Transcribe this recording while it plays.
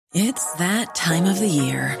It's that time of the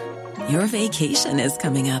year. Your vacation is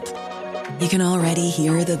coming up. You can already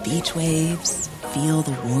hear the beach waves, feel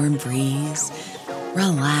the warm breeze,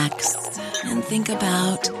 relax, and think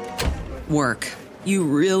about work. You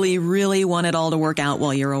really, really want it all to work out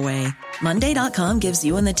while you're away. Monday.com gives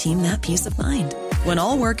you and the team that peace of mind. When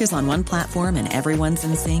all work is on one platform and everyone's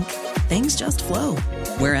in sync, things just flow.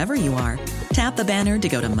 Wherever you are, tap the banner to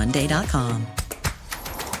go to Monday.com.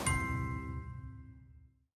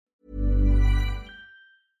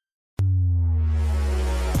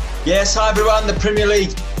 Yes, hi everyone. The Premier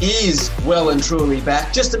League is well and truly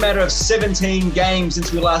back. Just a matter of 17 games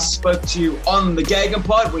since we last spoke to you on the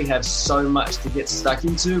Gegenpod. We have so much to get stuck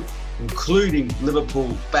into, including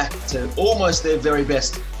Liverpool back to almost their very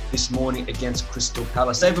best this morning against Crystal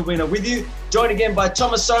Palace. David Wiener with you, joined again by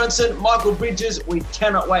Thomas Sorensen, Michael Bridges. We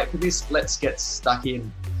cannot wait for this. Let's get stuck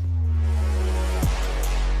in.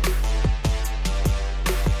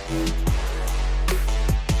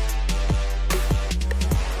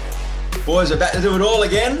 Boys, we're back to do it all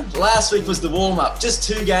again. Last week was the warm-up, just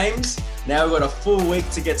 2 games. Now we've got a full week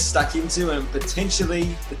to get stuck into and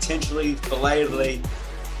potentially, belatedly,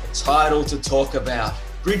 a title to talk about.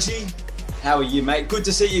 Bridgey, how are you, mate? Good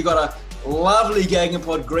to see you. Got a lovely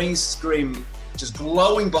Gegenpod green screen just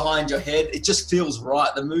glowing behind your head. It just feels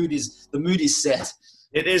right. The mood is set.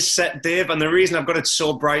 It is set, Dave, and the reason I've got it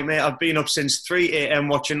so bright, mate, I've been up since 3 a.m.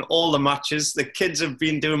 watching all the matches. The kids have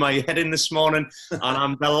been doing my head in this morning, and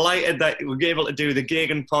I'm delighted that we're able to do the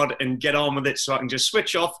Gegenpod and get on with it so I can just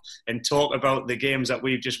switch off and talk about the games that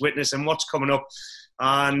we've just witnessed and what's coming up.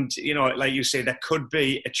 And, you know, like you say, there could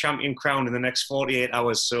be a champion crowned in the next 48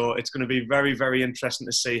 hours, so it's going to be very, very interesting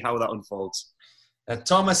to see how that unfolds.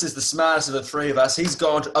 Thomas is the smartest of the three of us. He's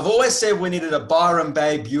gone. I've always said we needed a Byron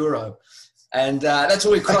Bay bureau. And that's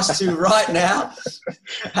what we crossed to right now.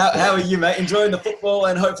 How are you, mate? Enjoying the football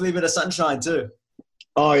and hopefully a bit of sunshine too.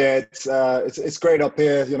 Oh yeah, it's great up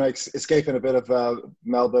here. You know, escaping a bit of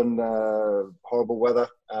Melbourne horrible weather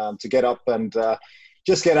to get up and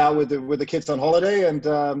just get out with the kids on holiday. And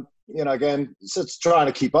you know, again, just trying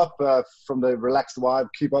to keep up from the relaxed vibe,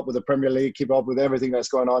 keep up with the Premier League, keep up with everything that's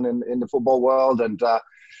going on in the football world. And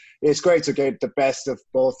it's great to get the best of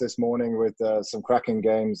both this morning with some cracking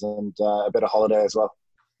games and a bit of holiday as well.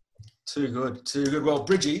 Too good. Well,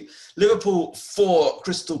 Bridgey, Liverpool 4,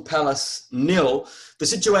 Crystal Palace 0. The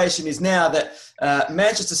situation is now that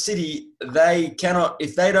Manchester City, they cannot,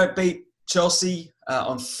 if they don't beat Chelsea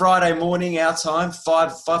on Friday morning, our time,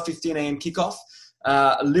 5:15 a.m. kickoff,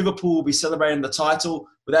 Liverpool will be celebrating the title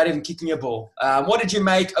without even kicking a ball. What did you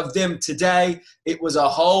make of them today? It was a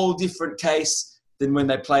whole different case than when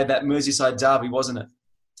they played that Merseyside derby, wasn't it?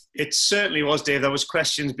 It certainly was, Dave. There was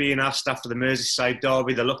questions being asked after the Merseyside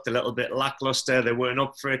derby. They looked a little bit lacklustre. They weren't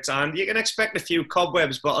up for it. And you can expect a few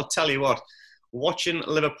cobwebs, but I'll tell you what, watching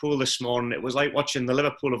Liverpool this morning, it was like watching the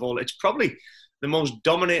Liverpool of old. It's probably the most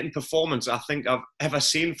dominating performance I think I've ever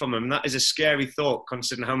seen from them. And that is a scary thought,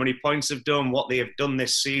 considering how many points they've done, what they have done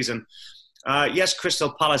this season. Yes,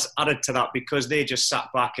 Crystal Palace added to that because they just sat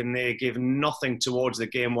back and they gave nothing towards the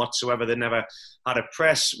game whatsoever. They never had a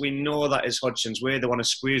press. We know that is Hodgson's way. They want to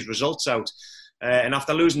squeeze results out. And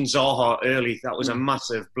after losing Zaha early, that was a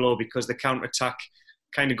massive blow because the counter-attack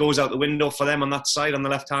kind of goes out the window for them on that side, on the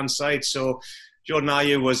left-hand side. So Jordan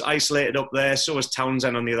Ayew was isolated up there. So was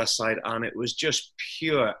Townsend on the other side. And it was just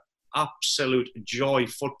pure, absolute joy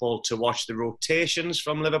football to watch. The rotations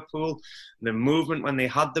from Liverpool, the movement when they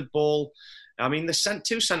had the ball. I mean, the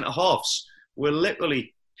 2 centre-halves were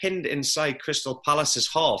literally pinned inside Crystal Palace's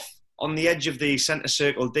half on the edge of the centre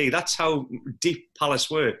circle D. That's how deep Palace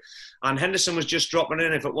were. And Henderson was just dropping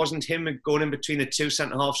in. If it wasn't him going in between the 2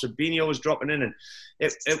 centre-halves, Fabinho was dropping in. And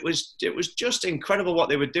it was just incredible what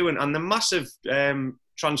they were doing. And the massive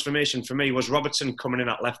transformation for me was Robertson coming in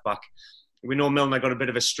at left-back. We know Milner got a bit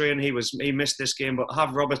of a strain. He missed this game, but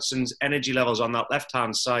have Robertson's energy levels on that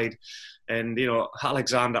left-hand side and, you know,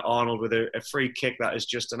 Alexander-Arnold with a free kick that is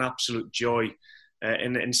just an absolute joy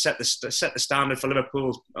and set the standard for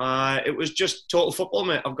Liverpool. It was just total football,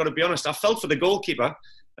 mate. I've got to be honest. I felt for the goalkeeper,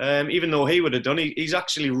 even though he would have done. He's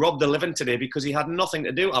actually robbed the living today because he had nothing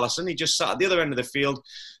to do, Alisson. He just sat at the other end of the field.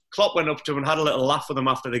 Klopp went up to him and had a little laugh with him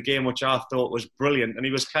after the game, which I thought was brilliant. And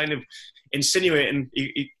he was kind of insinuating,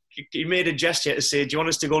 he made a gesture to say, do you want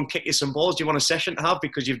us to go and kick you some balls? Do you want a session to have?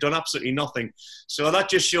 Because you've done absolutely nothing. So that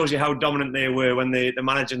just shows you how dominant they were when the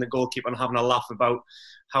manager and the goalkeeper and having a laugh about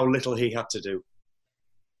how little he had to do.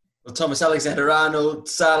 Well, Thomas Alexander-Arnold,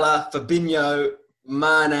 Salah, Fabinho,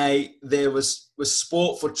 Mane, there was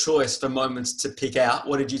sport for choice for moments to pick out.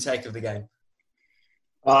 What did you take of the game?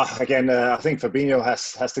 I think Fabinho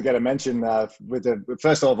has to get a mention with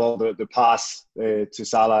first of all the pass to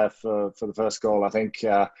Salah for the first goal. I think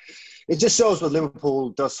it just shows what Liverpool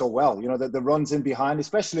does so well. You know, the runs in behind,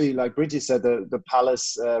 especially like Bridgey said, the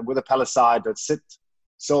Palace with the Palace side that sit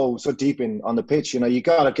so deep on the pitch. You know, you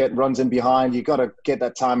got to get runs in behind. You got to get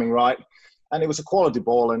that timing right. And it was a quality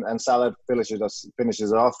ball, and Salah finishes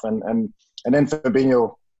it off, and then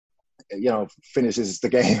Fabinho, you know, finishes the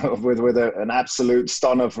game with an absolute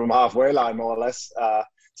stunner from halfway line, more or less,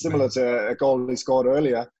 similar to a goal he scored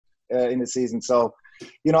earlier in the season. So,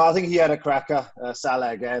 you know, I think he had a cracker. Salah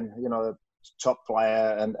again, you know, top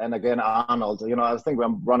player, and again Arnold. You know, I think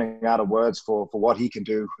I'm running out of words for what he can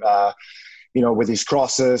do. You know, with his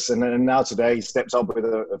crosses, and now today he steps up with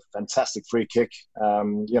a fantastic free kick.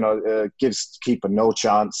 You know, gives keeper no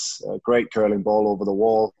chance. Great curling ball over the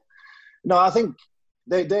wall. No, I think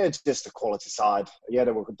they're just a quality side. Yeah,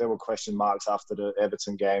 there were question marks after the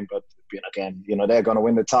Everton game, but again, you know, they're going to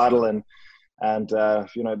win the title, and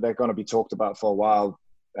you know, they're going to be talked about for a while,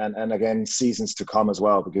 and again, seasons to come as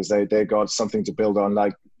well, because they got something to build on.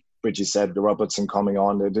 Like Bridgie said, the Robertson coming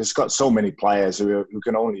on. They've just got so many players who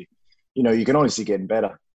can only, you know, you can only see getting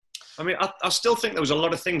better. I mean, I still think there was a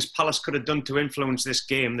lot of things Palace could have done to influence this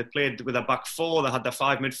game. They played with a back four. They had their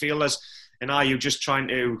 5 midfielders. And are you just trying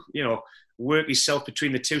to, you know, work yourself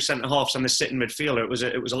between the 2 centre-halves and the sitting midfielder?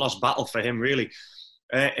 It was a lost battle for him, really.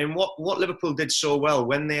 And what Liverpool did so well,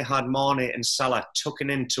 when they had Mane and Salah tucking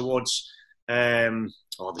in towards the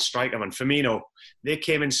striker man, Firmino, they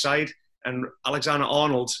came inside, and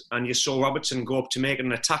Alexander-Arnold and you saw Robertson go up to make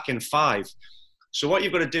an attacking 5. So what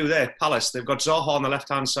you've got to do there, Palace, they've got Zaha on the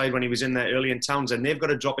left-hand side when he was in there early in Townsend. They've got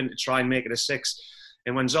to drop in to try and make it a 6.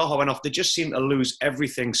 And when Zaha went off, they just seemed to lose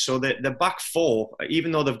everything. So the back four,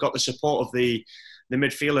 even though they've got the support of the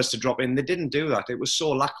midfielders to drop in, they didn't do that. It was so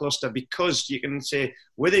lacklustre, because you can say,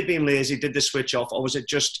 were they being lazy? Did they switch off? Or was it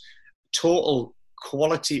just total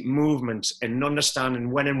quality movement and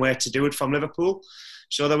understanding when and where to do it from Liverpool?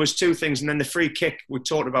 So there was 2 things. And then the free kick, we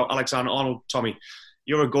talked about Alexander-Arnold. Tommy,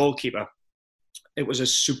 you're a goalkeeper. It was a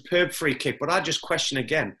superb free kick, but I just question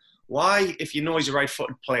again, why, if you know he's a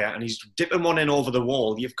right-footed player and he's dipping one in over the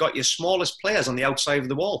wall, you've got your smallest players on the outside of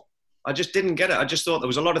the wall? I just didn't get it. I just thought there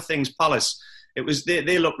was a lot of things. Palace, it was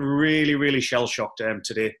they looked really, really shell-shocked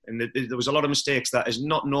today, and there was a lot of mistakes that is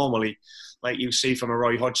not normally like you see from a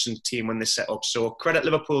Roy Hodgson team when they set up. So credit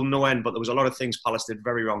Liverpool no end, but there was a lot of things Palace did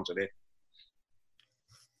very wrong today.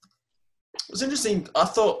 It was interesting. I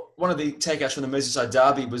thought one of the takeouts from the Merseyside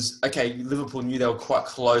derby was, okay, Liverpool knew they were quite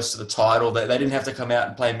close to the title. They didn't have to come out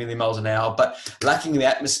and play a million miles an hour, but lacking the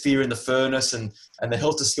atmosphere and the furnace and the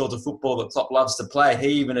helter-skelter football that Klopp loves to play, he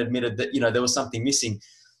even admitted that, you know, there was something missing.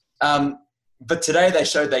 But today they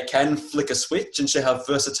showed they can flick a switch and show how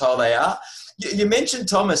versatile they are. You mentioned,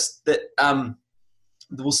 Thomas, that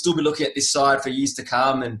we'll still be looking at this side for years to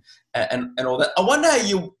come and all that. I wonder how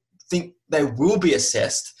you think they will be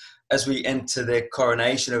assessed as we enter their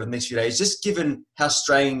coronation over the next few days, just given how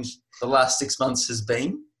strange the last 6 months has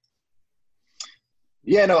been?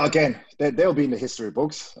 Yeah, no, again, they'll be in the history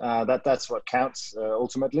books. That's what counts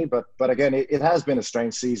ultimately. But again, it has been a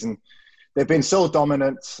strange season. They've been so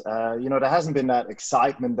dominant. You know, there hasn't been that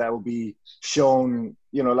excitement that will be shown.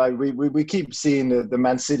 You know, like we keep seeing the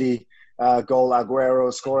Man City goal,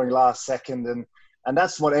 Aguero scoring last second. And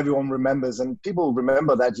that's what everyone remembers. And people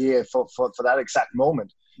remember that year for that exact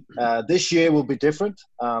moment. This year will be different.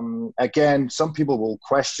 Again, some people will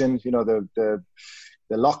question, you know, the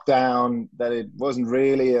lockdown, that it wasn't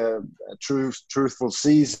really a truthful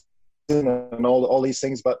season and all these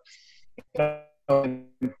things. But you know, in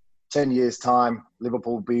 10 years' time,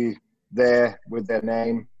 Liverpool will be there with their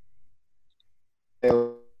name.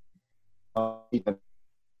 And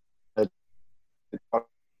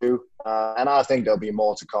I think there'll be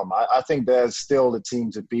more to come. I think there's still the team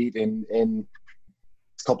to beat in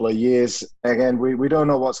couple of years. Again, we don't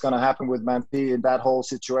know what's going to happen with Man City in that whole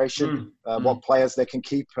situation, what players they can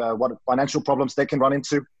keep, what financial problems they can run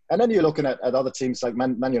into. And then you're looking at other teams like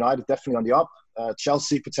Man United, definitely on the up.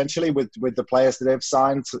 Chelsea, potentially, with the players that they've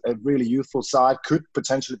signed, a really youthful side, could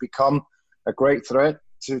potentially become a great threat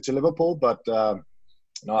to Liverpool. But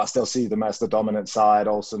no, I still see them as the dominant side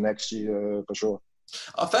also next year, for sure.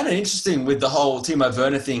 I found it interesting with the whole Timo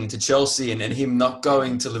Werner thing to Chelsea and him not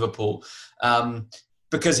going to Liverpool.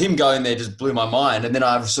 Because him going there just blew my mind. And then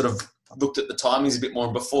I've sort of looked at the timings a bit more.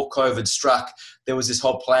 And before COVID struck, there was this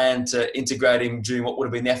whole plan to integrate him during what would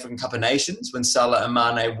have been the African Cup of Nations when Salah and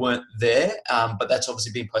Mane weren't there. But that's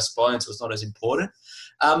obviously been postponed, so it's not as important.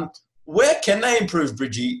 Where can they improve,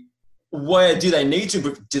 Bridgie? where do they need to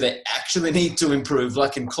improve? Do they actually need to improve?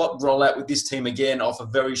 Like, can Klopp roll out with this team again off a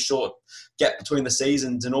very short gap between the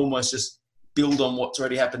seasons and almost just build on what's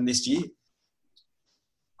already happened this year?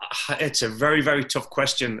 It's a very, very tough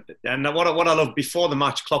question. And what I love, before the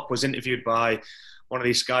match, Klopp was interviewed by one of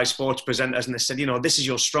these Sky Sports presenters, and they said, this is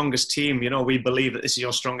your strongest team. We believe that this is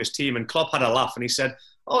your strongest team. And Klopp had a laugh and he said,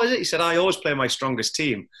 oh, is it? He said, I always play my strongest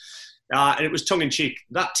team. And it was tongue-in-cheek.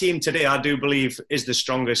 That team today, I do believe, is the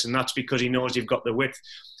strongest, and that's because he knows you've got the width.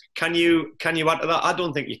 Can you add to that? I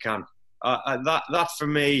don't think you can. That for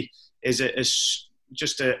me is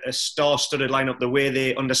just a star-studded lineup, the way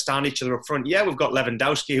they understand each other up front. Yeah, we've got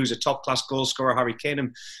Lewandowski, who's a top-class goal scorer, Harry Kane,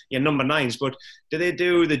 and your number nines, but do they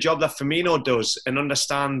do the job that Firmino does and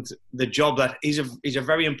understand the job that he's a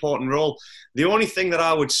very important role? The only thing that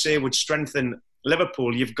I would say would strengthen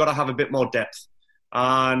Liverpool, you've got to have a bit more depth.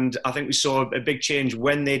 And I think we saw a big change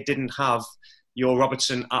when they didn't have your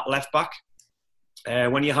Robertson at left-back.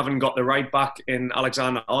 When you haven't got the right back in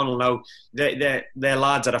Alexander-Arnold now, they're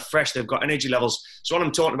lads that are fresh, they've got energy levels. So what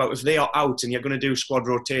I'm talking about, if they are out and you're going to do squad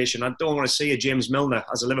rotation, I don't want to see a James Milner,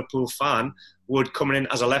 as a Liverpool fan, would coming in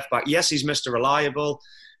as a left back. Yes, he's Mr. Reliable.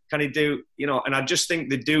 Can he do, and I just think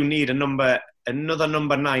they do need another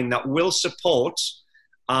number 9 that will support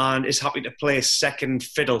and is happy to play second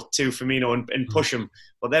fiddle to Firmino and push him.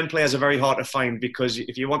 But then players are very hard to find, because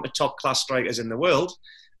if you want the top class strikers in the world,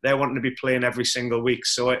 they're wanting to be playing every single week.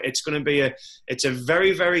 So it's going to be it's a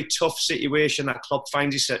very, very tough situation that Klopp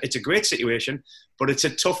finds himself. It's a great situation, but it's a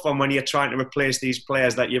tough one when you're trying to replace these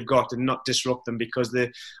players that you've got and not disrupt them, because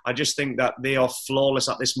I just think that they are flawless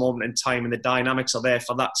at this moment in time, and the dynamics are there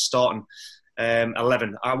for that starting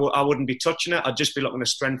 11. I wouldn't be touching it. I'd just be looking to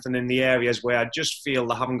strengthen in the areas where I just feel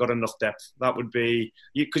they haven't got enough depth. That would be,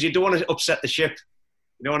 because you don't want to upset the ship.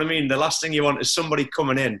 You know what I mean? The last thing you want is somebody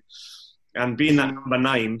coming in and being that number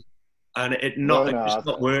 9 and it's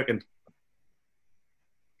not working.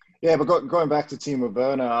 Yeah, but going back to Timo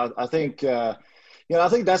Werner, I think I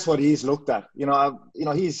think that's what he's looked at.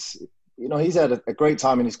 He's had a great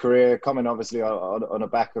time in his career, coming obviously on the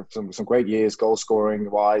back of some great years, goal scoring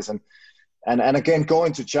wise, and again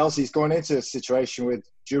going to Chelsea, he's going into a situation with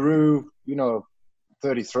Giroud,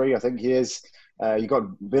 33, I think he is. You got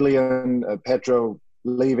Willian, Pedro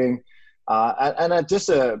leaving, and just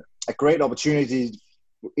a great opportunity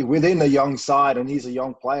within a young side, and he's a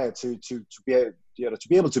young player to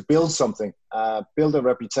be able to build something, build a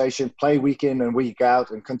reputation, play week in and week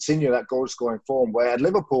out, and continue that goal scoring form. Where at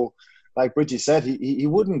Liverpool, like Bridgey said, he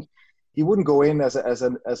wouldn't go in as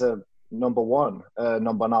a number 1,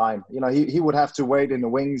 number 9. He would have to wait in the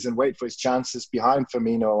wings and wait for his chances behind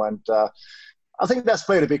Firmino, and I think that's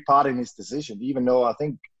played a big part in his decision. Even though I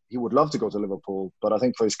think he would love to go to Liverpool, but I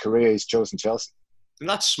think for his career he's chosen Chelsea. And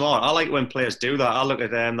that's smart. I like when players do that. I look at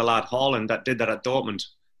the lad Haaland that did that at Dortmund.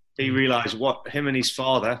 He realised what him and his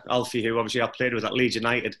father, Alfie, who obviously I played with at Leeds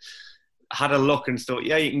United, had a look and thought,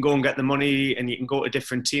 yeah, you can go and get the money and you can go to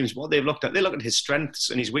different teams. What they've looked at, they looked at his strengths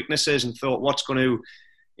and his weaknesses and thought, what's going to,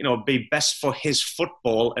 be best for his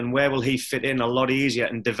football and where will he fit in a lot easier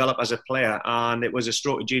and develop as a player. And it was a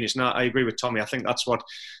stroke of genius. Now, I agree with Tommy. I think that's what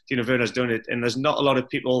Timo Werner's done. And there's not a lot of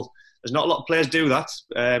players do that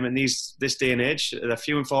in this day and age. They're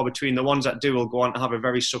few and far between. The ones that do will go on to have a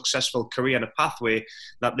very successful career and a pathway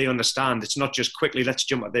that they understand. It's not just quickly, let's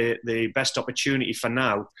jump at the best opportunity for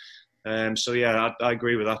now. So, yeah, I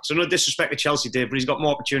agree with that. So no disrespect to Chelsea, Dave, but he's got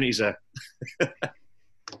more opportunities there.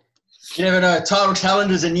 You never know. Title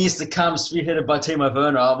challenges in years to come, spearheaded by Timo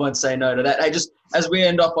Werner. I won't say no to that. Hey, just as we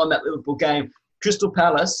end up on that Liverpool game, Crystal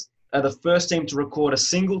Palace are the first team to record a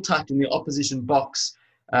single touch in the opposition box.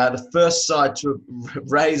 The first side to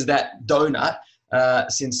raise that donut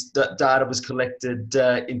since data was collected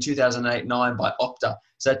in 2008-9 by Opta.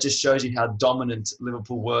 So that just shows you how dominant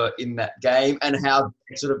Liverpool were in that game and how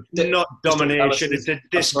sort of... Not domination, it's a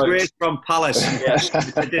disgrace from Palace. Yes,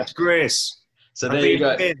 it's a disgrace. So there you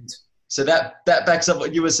go. So that backs up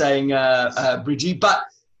what you were saying, Bridgey. But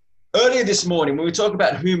earlier this morning, when we talk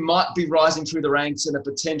about who might be rising through the ranks and a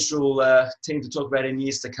potential team to talk about in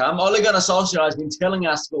years to come, Ole Gunnar Solskjaer has been telling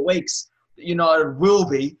us for weeks that United will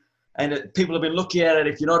be, and people have been looking at it,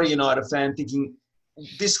 if you're not a United fan, thinking,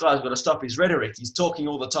 this guy's got to stop his rhetoric. He's talking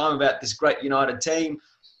all the time about this great United team.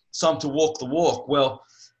 It's time to walk the walk. Well,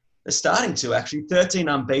 they're starting to, actually. 13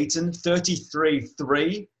 unbeaten,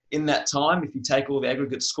 33-3 in that time, if you take all the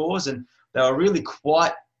aggregate scores. And they were really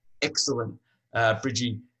quite excellent,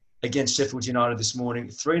 Bridgey, against Sheffield United this morning.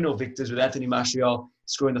 3-0 victors with Anthony Martial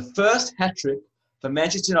scoring the first hat-trick for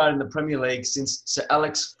Manchester United in the Premier League since Sir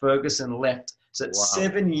Alex Ferguson left. So it's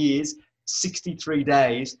 7 years, 63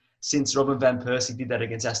 days since Robin van Persie did that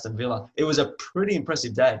against Aston Villa. It was a pretty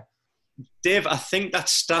impressive day. Dave, I think that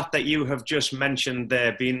stat that you have just mentioned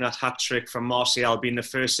there, being that hat-trick from Martial, being the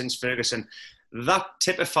first since Ferguson, that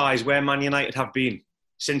typifies where Man United have been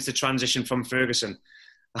since the transition from Ferguson.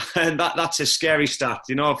 And that's a scary stat,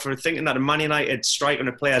 for thinking that a Man United striker and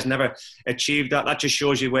a player has never achieved that. That just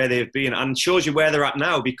shows you where they've been and shows you where they're at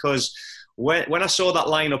now, because when I saw that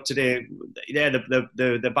lineup today,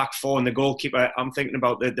 the back four and the goalkeeper, I'm thinking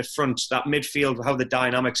about the front, that midfield, how the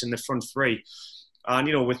dynamics in the front three. And,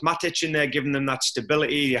 with Matic in there giving them that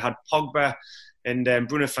stability, you had Pogba and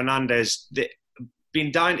Bruno Fernandes. They've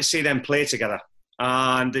been dying to see them play together.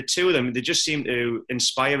 And the two of them, they just seem to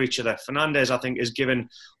inspire each other. Fernandes, I think, has given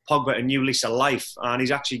Pogba a new lease of life. And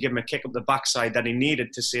he's actually given him a kick up the backside that he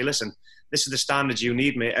needed to say, listen, this is the standards you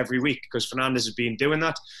need, mate, every week, because Fernandes has been doing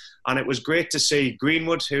that. And it was great to see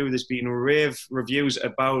Greenwood, who there's been rave reviews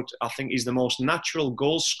about. I think he's the most natural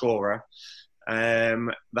goal scorer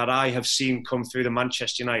that I have seen come through the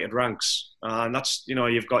Manchester United ranks. And that's,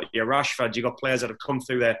 you've got your Rashford, you've got players that have come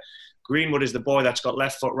through there. Greenwood is the boy that's got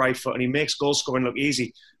left foot, right foot, and he makes goal scoring look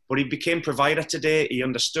easy. But he became provider today. He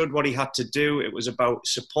understood what he had to do. It was about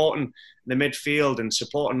supporting the midfield and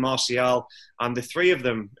supporting Martial. And the three of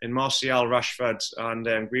them, in Martial, Rashford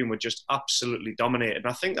and Greenwood, just absolutely dominated. And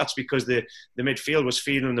I think that's because the midfield was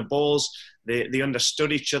feeding them the balls. They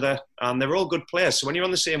understood each other. And they're all good players. So when you're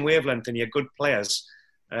on the same wavelength and you're good players,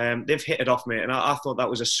 they've hit it off, mate. And I thought that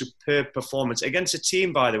was a superb performance against a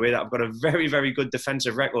team, by the way, that have got a very, very good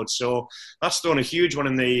defensive record. So that's thrown a huge one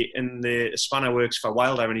in the spanner works for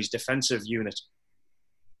Wilder and his defensive unit.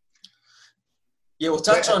 Yeah, we'll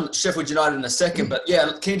touch on Sheffield United in a second, but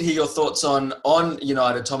keen to hear your thoughts on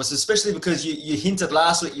United, Thomas, especially because you hinted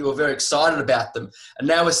last week you were very excited about them, and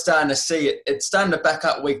now we're starting to see it. It's starting to back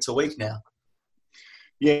up week to week now.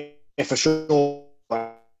 Yeah, for sure.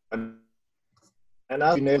 And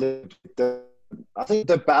I think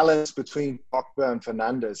the balance between Pogba and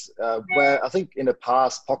Fernandes, where I think in the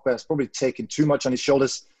past Pogba has probably taken too much on his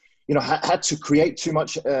shoulders, had to create too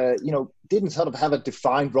much, didn't sort of have a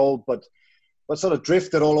defined role, but sort of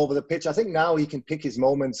drifted all over the pitch. I think now he can pick his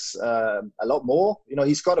moments a lot more.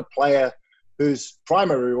 He's got a player whose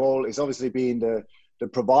primary role is obviously being the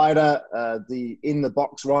provider, the in the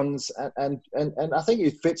box runs, and I think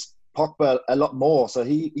it fits Pogba a lot more. So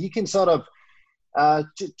he can sort of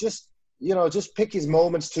just pick his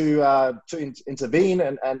moments to intervene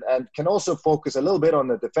and can also focus a little bit on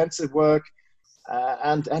the defensive work.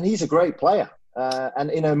 And he's a great player. And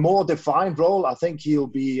in a more defined role, I think he'll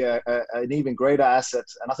be an even greater asset.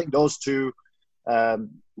 And I think those two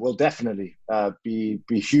will definitely be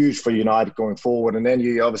huge for United going forward. And then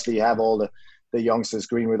you obviously have all the youngsters.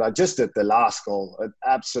 Greenwood, just at the last goal,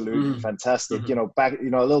 absolutely fantastic. Mm-hmm. Back, a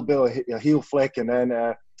little bit of a heel flick, and then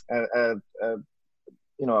a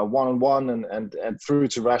one-on-one and through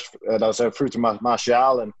to Rashford, through to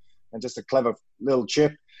Martial, and just a clever little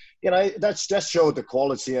chip. That's just showed the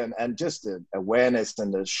quality and just the awareness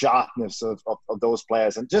and the sharpness of those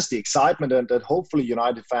players, and just the excitement that hopefully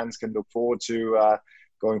United fans can look forward to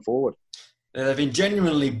going forward. They've been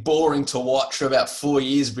genuinely boring to watch for about 4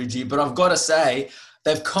 years, Bridgey, but I've got to say,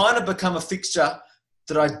 they've kind of become a fixture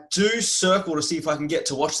that I do circle to see if I can get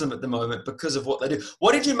to watch them at the moment because of what they do.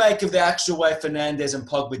 What did you make of the actual way Fernandes and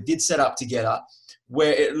Pogba did set up together,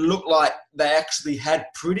 where it looked like they actually had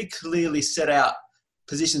pretty clearly set out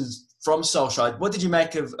positions from Solskjaer? What did you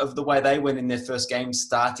make of the way they went in their first game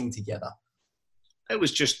starting together? It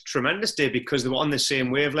was just tremendous, Dave, because they were on the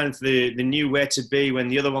same wavelength. They knew where to be when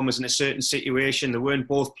the other one was in a certain situation. They weren't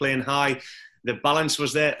both playing high. The balance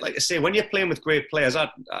was there. Like I say, when you're playing with great players,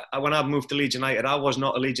 when I moved to Leeds United, I was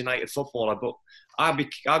not a Leeds United footballer, but I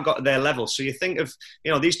got to their level. So you think of,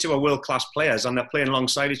 these two are world-class players and they're playing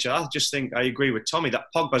alongside each other. I just think I agree with Tommy that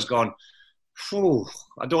Pogba's gone,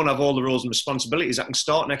 I don't have all the roles and responsibilities. I can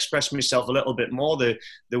start and express myself a little bit more.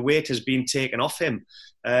 The weight has been taken off him.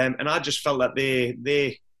 And I just felt that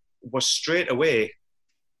they were straight away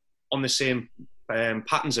on the same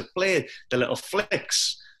patterns of play, the little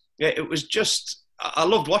flicks. Yeah, it was just, I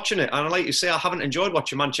loved watching it. And like you say, I haven't enjoyed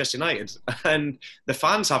watching Manchester United and the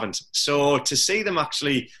fans haven't. So to see them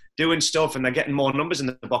actually doing stuff and they're getting more numbers in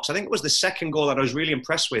the box. I think it was the second goal that I was really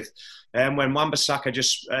impressed with when Wan-Bissaka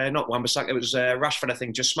it was Rashford, I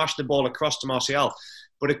think, just smashed the ball across to Martial.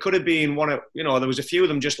 But it could have been one of, there was a few of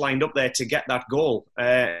them just lined up there to get that goal.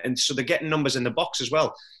 And so they're getting numbers in the box as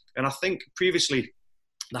well. And I think previously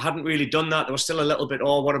they hadn't really done that. There was still a little bit,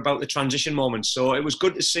 what about the transition moments? So it was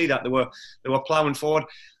good to see that they were ploughing forward.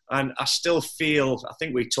 And I still feel, I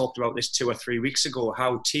think we talked about this 2 or 3 weeks ago,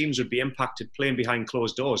 how teams would be impacted playing behind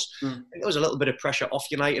closed doors. I think there was a little bit of pressure off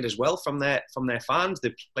United as well from their fans.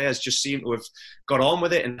 The players just seem to have got on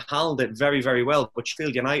with it and handled it very, very well. But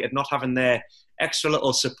Sheffield United not having their extra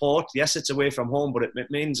little support, yes, it's away from home, but it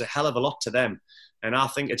means a hell of a lot to them. And I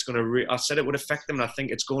think it's going to, I said it would affect them, and I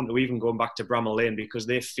think it's going to even going back to Bramall Lane, because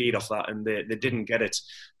they feed off that and they didn't get it.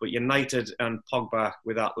 But United and Pogba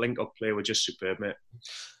with that link-up play were just superb, mate.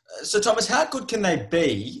 So, Thomas, how good can they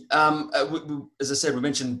be? As I said, we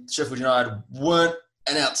mentioned Sheffield United weren't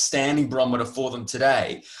an outstanding barometer for them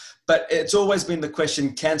today, but it's always been the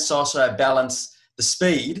question, can Solskjaer balance the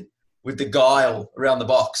speed with the guile around the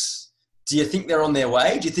box? Do you think they're on their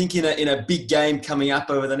way? Do you think in a big game coming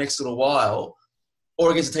up over the next little while,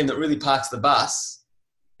 or against a team that really parks the bus,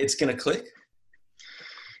 it's going to click?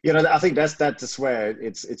 I think that's where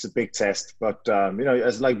it's a big test. But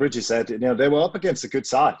as like Bridgey said, they were up against a good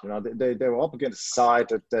side. They were up against a side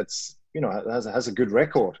that's has a good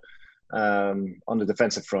record on the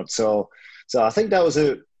defensive front. So I think that was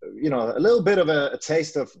a little bit of a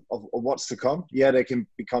taste of what's to come. Yeah, they can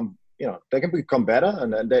become better,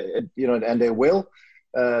 and they will.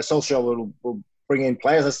 Solskjaer will bring in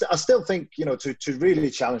players. I still think to really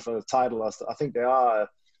challenge for the title. I think they are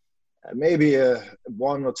maybe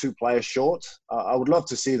one or two players short. I would love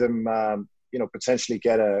to see them potentially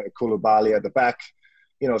get a Koulibaly at the back.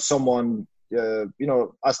 Someone.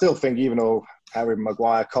 I still think, even though Harry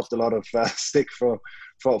Maguire copped a lot of stick for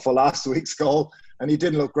last week's goal, and he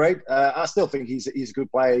didn't look great, I still think he's a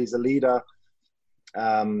good player. He's a leader.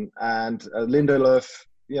 And Lindelof,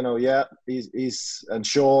 he's and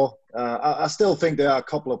Shaw. I still think there are a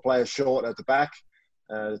couple of players short at the back.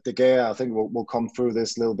 De Gea, I think, will come through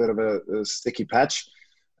this little bit of a sticky patch.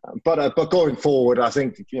 But going forward, I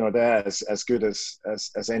think they're as good as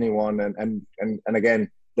anyone. And again,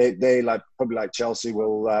 they probably like Chelsea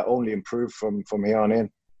will only improve from here on in.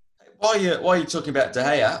 While you're talking about De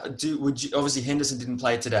Gea, would you, obviously Henderson didn't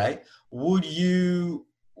play today. Would you,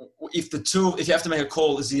 if you have to make a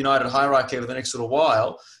call as the United hierarchy over the next little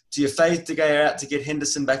while, do you phase De Gea out to get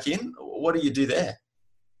Henderson back in? What do you do there?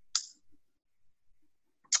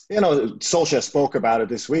 Solskjaer spoke about it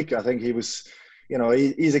this week. I think he was,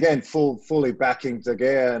 he's again fully backing De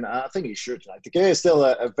Gea, and I think he should. De Gea is still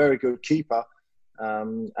a very good keeper.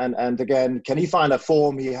 And again, can he find a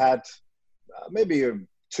form he had maybe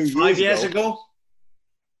 2 years ago? 5 years ago?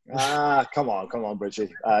 Come on, Bridgey.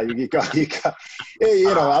 You got.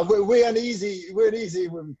 We're an easy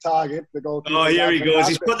target. The goalkeeper. Oh, here he goes.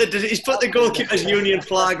 He's put the goalkeepers union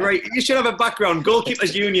flag right. You should have a background.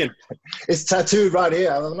 Goalkeepers union. It's tattooed right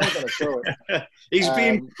here. I'm not going to show it. He's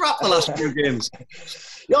been crap the last few games.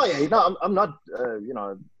 Yeah. No, I'm not.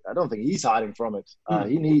 I don't think he's hiding from it.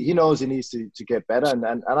 He knows he needs to get better,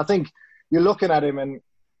 and I think you're looking at him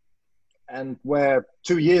and where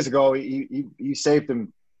 2 years ago he saved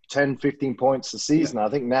him 10, 15 points a season. I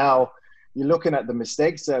think now you're looking at the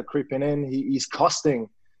mistakes that are creeping in. He's costing,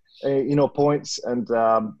 points, and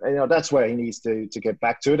that's where he needs to get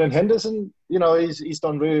back to it. And Henderson, he's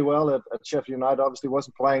done really well at Sheffield United. Obviously,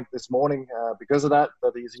 wasn't playing this morning because of that,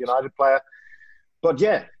 but he's a United player. But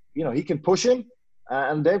yeah, he can push him,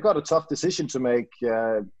 and they've got a tough decision to make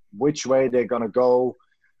which way they're going to go.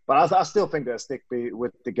 But I still think they'll stick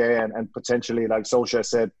with De Gea and potentially, like Solskjaer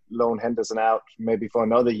said, loan Henderson out maybe for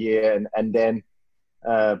another year and then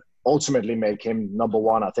ultimately make him number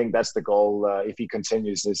one. I think that's the goal if he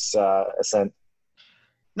continues this ascent.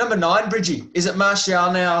 Number 9, Bridgey. Is it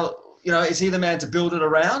Martial now? Is he the man to build it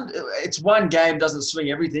around? It's one game, doesn't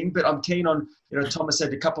swing everything, but I'm keen on, Thomas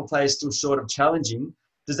said a couple of players still short of challenging.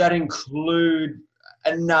 Does that include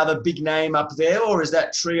another big name up there, or is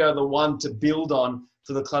that trio the one to build on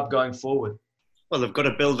for the club going forward? Well, they've got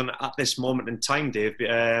to build on it at this moment in time, Dave.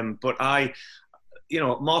 But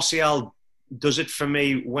Martial does it for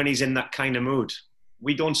me when he's in that kind of mood.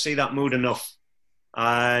 We don't see that mood enough.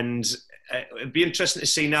 And it'd be interesting to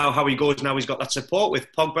see now how he goes now. He's got that support with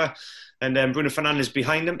Pogba and Bruno Fernandes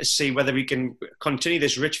behind him to see whether he can continue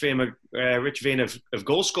this rich vein of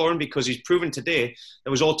goal scoring, because he's proven today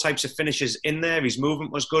there was all types of finishes in there. His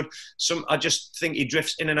movement was good. I just think he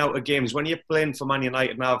drifts in and out of games. When you're playing for Man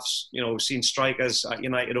United, and I've seen strikers at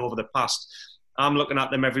United over the past, I'm looking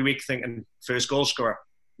at them every week thinking first goal scorer,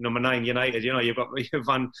 number 9 United. You've got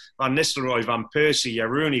Van Nistelrooy, Van Persie, your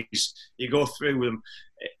Rooney's. You go through them.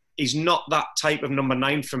 He's not that type of number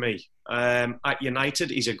 9 for me. At United,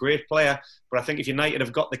 he's a great player, but I think if United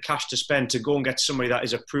have got the cash to spend to go and get somebody that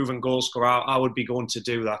is a proven goal scorer, I would be going to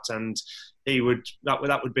do that, and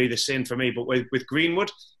that would be the same for me. But with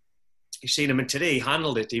Greenwood, you've seen him, and today he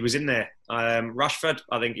handled it. He was in there. Rashford,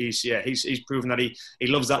 I think he's proven that he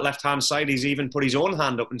loves that left-hand side. He's even put his own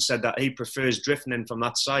hand up and said that he prefers drifting in from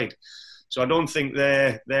that side. So I don't think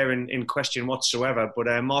they're in question whatsoever.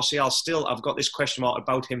 But Martial, still, I've got this question mark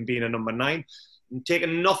about him being a number 9. I'm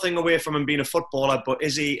taking nothing away from him being a footballer, but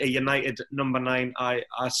is he a United number 9? I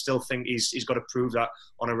still think he's got to prove that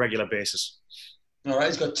on a regular basis. All right,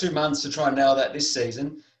 he's got 2 months to try and nail that this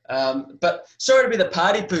season. But sorry to be the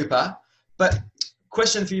party pooper, but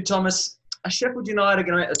question for you, Thomas. Are Sheffield United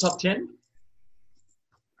going to make the top 10?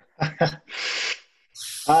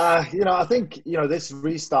 I think, this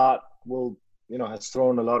restart has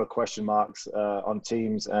thrown a lot of question marks on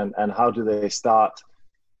teams and how do they start.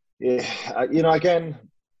 Again,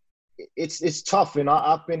 it's tough.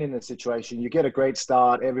 I've been in a situation, you get a great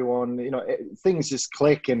start, everyone, things just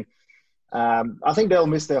click, and I think they'll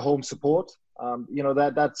miss their home support.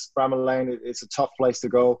 That's Bramall Lane. It's a tough place to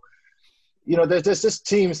go. There's just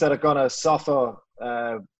teams that are going to suffer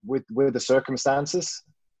with the circumstances.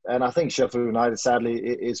 And I think Sheffield United, sadly,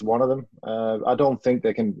 is one of them. I don't think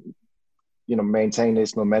they can, maintain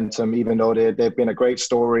this momentum, even though they've been a great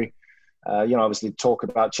story. Obviously talk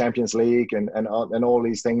about Champions League and all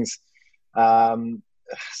these things.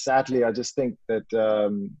 Sadly, I just think that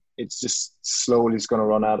it's just slowly is going to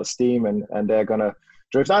run out of steam and they're going to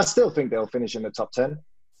drift. I still think they'll finish in the top 10.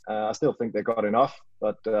 I still think they got enough,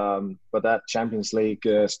 but that Champions League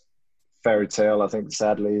fairy tale, I think,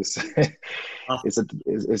 sadly, is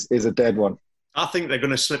a dead one. I think they're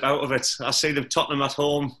going to slip out of it. I see them Tottenham at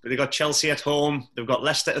home. They've got Chelsea at home. They've got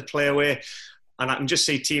Leicester to play away. And I can just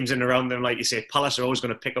see teams in and around them, like you say, Palace are always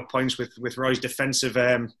going to pick up points with Roy's defensive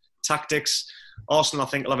tactics. Arsenal, I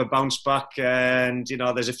think, will have a bounce back. And,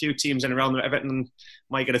 there's a few teams in and around them. Everton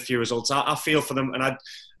might get a few results. I feel for them. And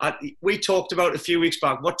we talked about a few weeks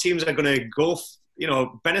back what teams are going to go,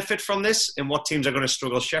 benefit from this and what teams are going to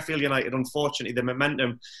struggle. Sheffield United, unfortunately, the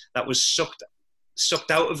momentum that was sucked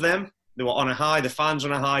out of them. They were on a high. The fans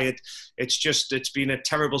on a high. It's been a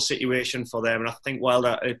terrible situation for them. And I think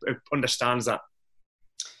Wilder understands that.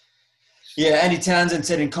 Yeah, Andy Townsend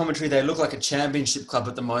said in commentary they look like a championship club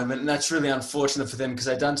at the moment, and that's really unfortunate for them because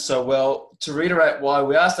they've done so well. To reiterate why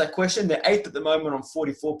we asked that question, they're 8th at the moment on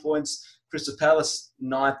 44 points, Crystal Palace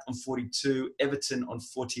 9th on 42, Everton on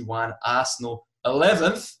 41, Arsenal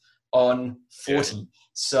 11th on 40. Yeah.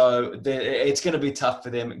 So it's going to be tough for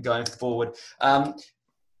them going forward.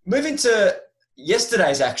 Moving to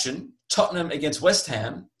yesterday's action, Tottenham against West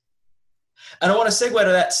Ham. And I want to segue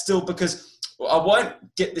to that still because I won't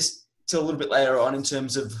get this till a little bit later on in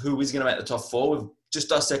terms of who is going to make the top 4. We've just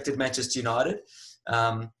dissected Manchester United.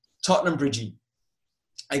 Tottenham Bridgey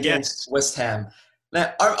against West Ham.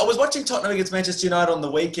 Now, I was watching Tottenham against Manchester United on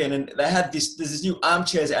the weekend, and they had there's this new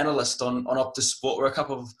armchairs analyst on Optus Sport where a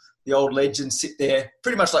couple of the old legends sit there,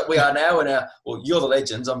 pretty much like we are now you're the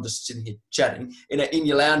legends, I'm just sitting here chatting, in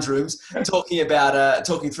your lounge rooms,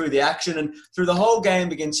 talking through the action. And through the whole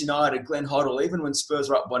game against United, Glenn Hoddle, even when Spurs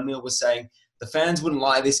were up 1-0, was saying, the fans wouldn't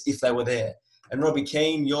like this if they were there. And Robbie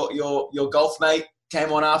Keane, your golf mate,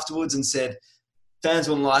 came on afterwards and said, fans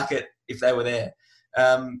wouldn't like it if they were there.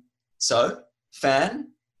 So, fan,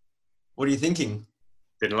 what are you thinking?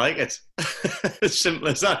 Didn't like it. As simple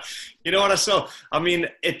as that. You know what I saw? I mean,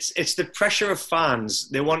 it's the pressure of fans.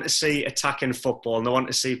 They want to see attacking football and they want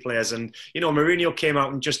to see players. And, Mourinho came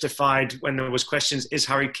out and justified when there was questions, is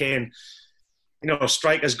Harry Kane,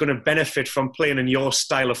 striker's going to benefit from playing in your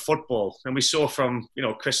style of football? And we saw from,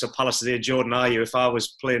 Crystal Palace today, Jordan Ayew, if I was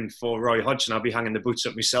playing for Roy Hodgson, I'd be hanging the boots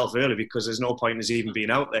up myself early because there's no point in us even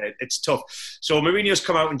being out there. It's tough. So Mourinho's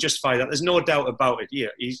come out and justified that. There's no doubt about it. Yeah,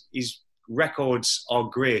 his records are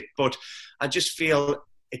great, but I just feel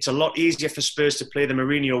it's a lot easier for Spurs to play the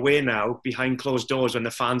Mourinho way now behind closed doors when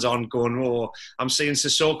the fans aren't going, I'm seeing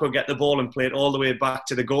Sissoko get the ball and play it all the way back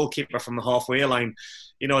to the goalkeeper from the halfway line.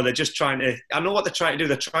 They're just trying to, I know what they're trying to do.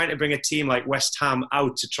 They're trying to bring a team like West Ham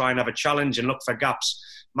out to try and have a challenge and look for gaps.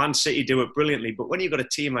 Man City do it brilliantly. But when you've got a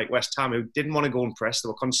team like West Ham who didn't want to go and press, they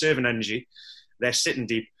were conserving energy, they're sitting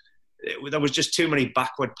deep. There was just too many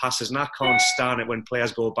backward passes, and I can't stand it when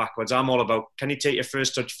players go backwards. I'm all about, can you take your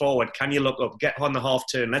first touch forward? Can you look up? Get on the half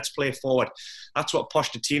turn. Let's play forward. That's what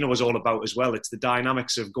Pochettino was all about as well. It's the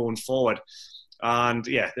dynamics of going forward. And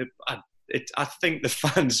yeah, I think the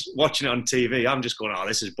fans watching it on TV, I'm just going,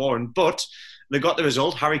 this is boring. But they got the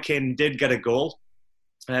result. Harry Kane did get a goal,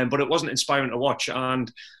 but it wasn't inspiring to watch.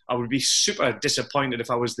 And I would be super disappointed if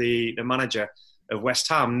I was the manager of West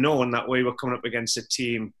Ham, knowing that we were coming up against a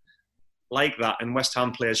team like that, and West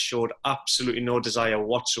Ham players showed absolutely no desire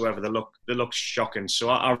whatsoever. They look shocking. So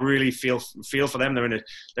I really feel for them. They're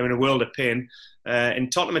in a world of pain. In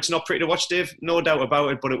Tottenham, it's not pretty to watch, Dave, no doubt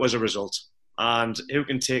about it. But it was a result, and who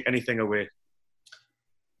can take anything away?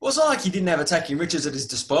 Well, it's not like he didn't have attacking riches at his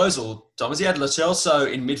disposal, Thomas. He had Lo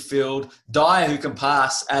Celso in midfield, Dyer who can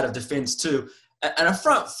pass out of defence too, and a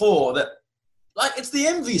front four that, like, it's the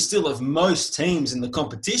envy still of most teams in the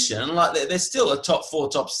competition. Like, they're still a top 4,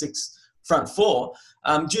 top 6 front four.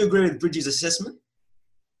 Do you agree with Bridgey's assessment?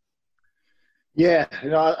 Yeah,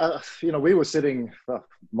 we were sitting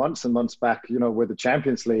months and months back, with the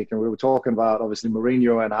Champions League, and we were talking about obviously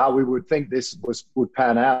Mourinho and how we would think this would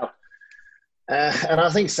pan out. And I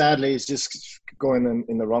think sadly it's just going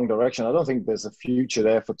in the wrong direction. I don't think there's a future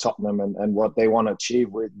there for Tottenham and what they want to achieve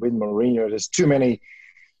with Mourinho. There's too many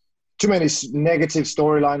negative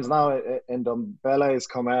storylines now, and Ndombele has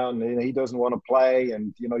come out and he doesn't want to play,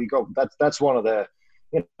 and that's one of the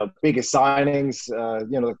biggest signings.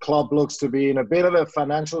 The club looks to be in a bit of a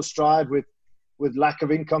financial stride with lack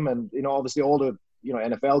of income, and obviously all the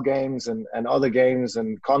NFL games and other games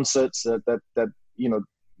and concerts that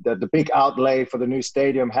the big outlay for the new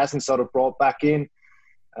stadium hasn't sort of brought back in.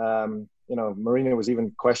 Mourinho was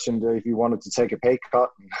even questioned if he wanted to take a pay cut.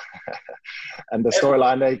 And the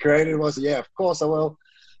storyline they created was, yeah, of course I will.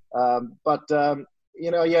 Bergwijn,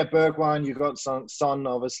 you've got Son,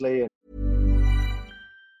 obviously.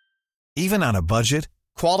 Even on a budget,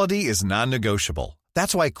 quality is non-negotiable.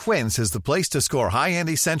 That's why Quince is the place to score high-end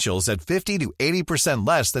essentials at 50 to 80%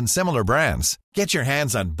 less than similar brands. Get your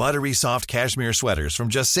hands on buttery soft cashmere sweaters from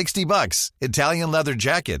just $60, Italian leather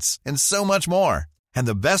jackets, and so much more. And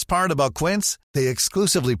the best part about Quince, they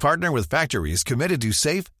exclusively partner with factories committed to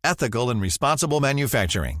safe, ethical, and responsible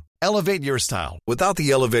manufacturing. Elevate your style without the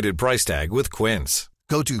elevated price tag with Quince.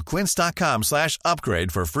 Go to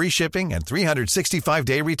quince.com/upgrade for free shipping and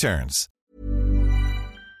 365-day returns.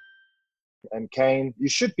 And Kane, you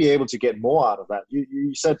should be able to get more out of that.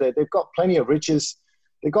 You said that they've got plenty of riches.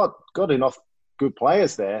 They've got enough good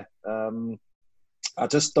players there. I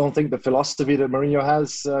just don't think the philosophy that Mourinho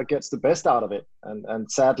has gets the best out of it.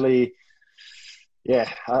 And sadly,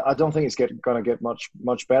 yeah, I don't think it's going to get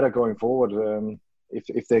much better going forward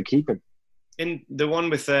if they keep him. In the one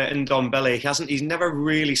with Ndombele, he's never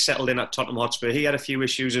really settled in at Tottenham Hotspur. He had a few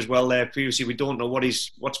issues as well there previously. We don't know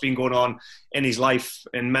what's been going on in his life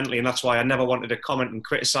and mentally, and that's why I never wanted to comment and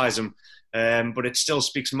criticise him. But it still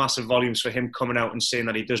speaks massive volumes for him coming out and saying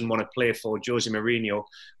that he doesn't want to play for Jose Mourinho.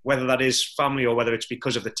 Whether that is family or whether it's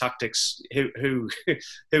because of the tactics, who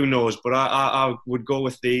knows? But I would go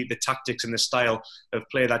with the tactics and the style of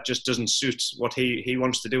play that just doesn't suit what he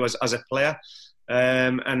wants to do as a player.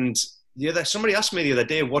 Somebody asked me the other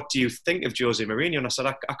day, what do you think of Jose Mourinho? And I said,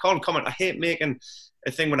 I can't comment. I hate making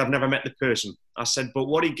a thing when I've never met the person. I said, but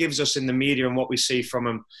what he gives us in the media and what we see from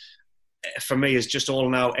him, for me, is just all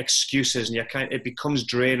now excuses, and it becomes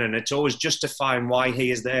draining. It's always justifying why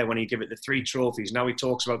he is there when he give it the 3 trophies. Now he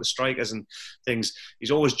talks about the strikers and things.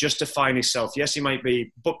 He's always justifying himself. Yes, he might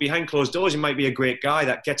be, but behind closed doors, he might be a great guy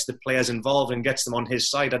that gets the players involved and gets them on his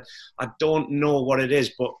side. I don't know what it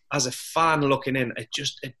is, but as a fan looking in, it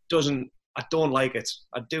doesn't. I don't like it.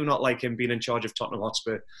 I do not like him being in charge of Tottenham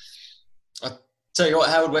Hotspur. I'll tell you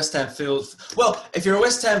what, how would West Ham feel? Well, if you're a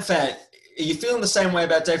West Ham fan, are you feeling the same way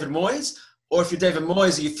about David Moyes? Or if you're David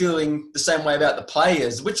Moyes, are you feeling the same way about the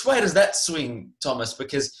players? Which way does that swing, Thomas?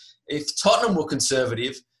 Because if Tottenham were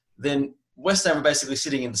conservative, then West Ham were basically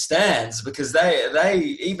sitting in the stands, because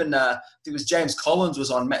they even, I think it was James Collins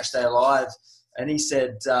was on Matchday Live, and he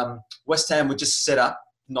said West Ham were just set up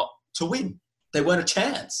not to win. They weren't a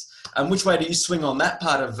chance. Which way do you swing on that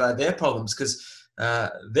part of their problems? Because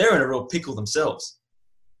they're in a real pickle themselves.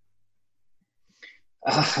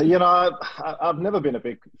 I've never been a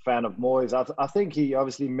big fan of Moyes. I think he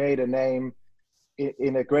obviously made a name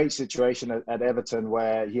in a great situation at Everton,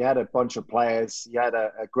 where he had a bunch of players. He had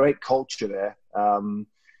a great culture there. And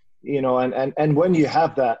when you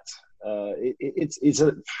have that,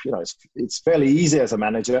 it's fairly easy as a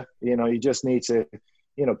manager. You just need to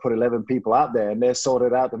put 11 people out there and they're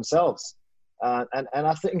sorted out themselves. And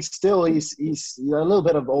I think still he's a little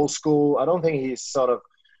bit of old school. I don't think he's sort of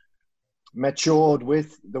matured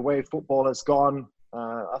with the way football has gone.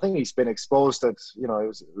 I think he's been exposed at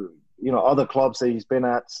other clubs that he's been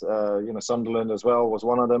at. Sunderland as well was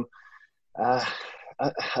one of them.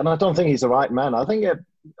 And I don't think he's the right man. I think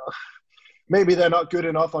maybe they're not good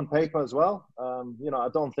enough on paper as well. I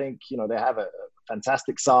don't think they have a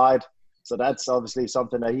fantastic side, so that's obviously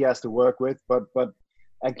something that he has to work with. But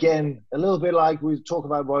again, a little bit like we talk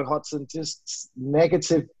about Roy Hodgson, just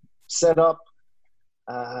negative setup.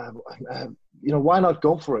 why not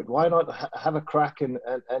go for it? Why not have a crack and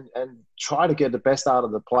try to get the best out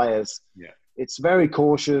of the players? Yeah. It's very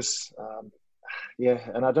cautious.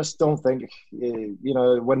 And I just don't think,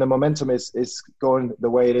 when the momentum is going the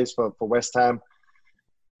way it is for West Ham,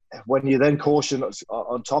 when you then caution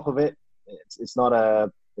on top of it, it's not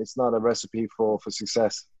a recipe for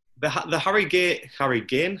success. The Harry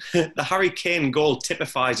Kane goal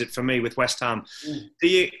typifies it for me with West Ham.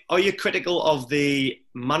 Are you critical of the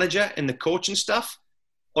manager and the coaching staff,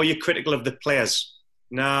 or are you critical of the players?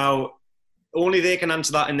 Now, only they can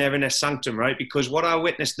answer that in their inner sanctum, right? Because what I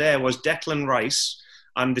witnessed there was Declan Rice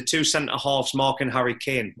and the two centre-halves marking Harry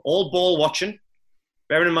Kane. All ball watching.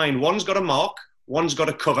 Bearing in mind, one's got a mark, one's got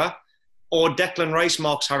a cover, or Declan Rice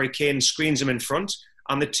marks Harry Kane, screens him in front,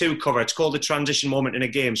 and the two cover. It's called the transition moment in a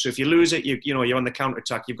game. So if you lose it, you're on the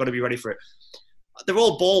counter-attack. You've got to be ready for it. They're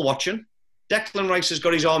all ball watching. Declan Rice has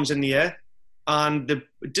got his arms in the air and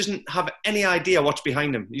doesn't have any idea what's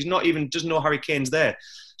behind him. Doesn't know Harry Kane's there.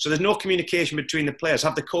 So there's no communication between the players.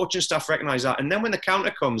 Have the coaching staff recognise that? And then when the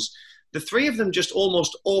counter comes, the three of them just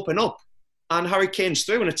almost open up and Harry Kane's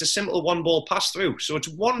through, and it's a simple one ball pass through. So it's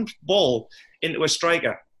one ball into a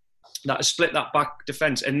striker that has split that back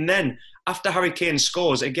defence. And then after Harry Kane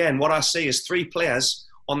scores, again, what I see is three players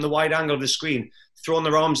on the wide angle of the screen throwing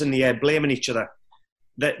their arms in the air, blaming each other.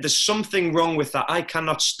 There's something wrong with that. I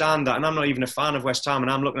cannot stand that. And I'm not even a fan of West Ham,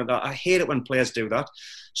 and I'm looking at that. I hate it when players do that.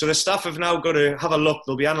 So the staff have now got to have a look.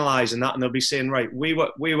 They'll be analysing that, and they'll be saying, right, we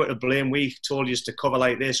were to blame. We told you to cover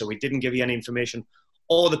like this, or we didn't give you any information.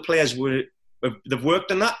 Or the players they've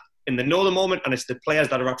worked on that, and they know the moment, and it's the players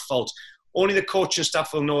that are at fault. Only the coaching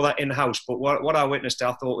staff will know that in-house. But what I witnessed,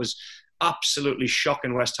 I thought was absolutely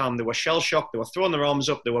shocking. West Ham, they were shell-shocked. They were throwing their arms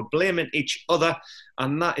up. They were blaming each other,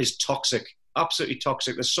 and that is toxic. Absolutely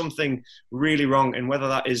toxic. There's something really wrong, and whether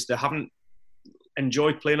that is they haven't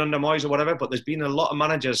enjoyed playing under Moyes or whatever, but there's been a lot of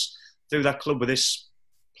managers through that club with this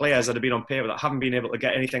players that have been on paper that haven't been able to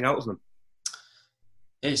get anything out of them.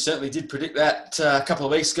 Yeah, you certainly did predict that a couple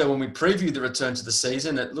of weeks ago when we previewed the return to the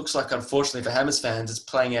season. It looks like, unfortunately for Hammers fans, it's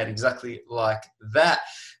playing out exactly like that.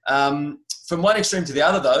 From one extreme to the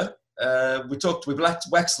other, though, we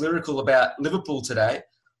waxed lyrical about Liverpool today.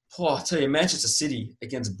 Oh, I tell you, Manchester City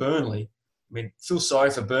against Burnley. I mean, feel sorry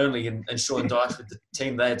for Burnley and Sean Dyche with the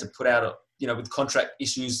team they had to put out, with contract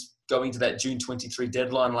issues going to that June 23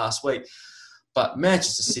 deadline last week. But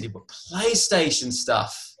Manchester City were PlayStation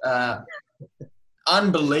stuff.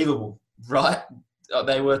 Unbelievable, right?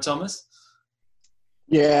 They were, Thomas?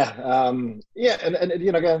 Yeah. And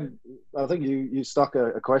again, I think you stuck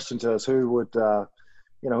a question to us. Who would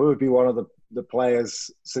be one of the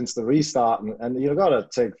players since the restart? And you've got to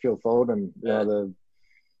take Phil Foden.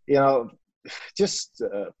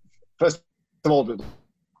 First of all,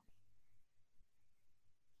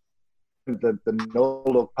 the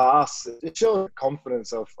no-look pass, it shows the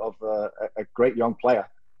confidence of a great young player.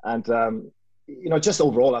 And, just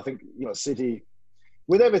overall, I think, City,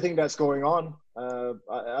 with everything that's going on,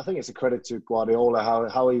 I think it's a credit to Guardiola,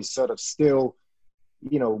 how he sort of still,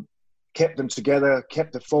 kept them together,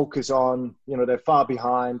 kept the focus on, they're far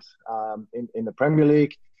behind in the Premier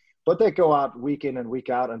League. But they go out week in and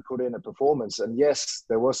week out and put in a performance. And yes,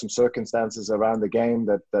 there were some circumstances around the game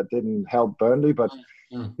that didn't help Burnley, but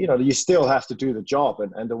you still have to do the job.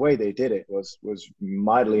 And the way they did it was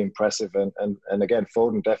mightily impressive. And again,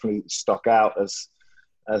 Foden definitely stuck out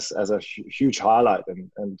as a huge highlight.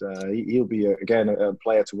 And he'll be a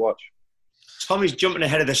player to watch. Tommy's jumping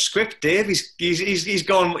ahead of the script, Dave. He's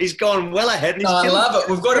gone well ahead. And I love it.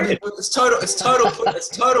 We've got to be. It's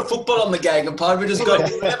total football on the Gang Pod. We just go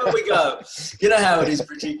wherever we go. You know how it is,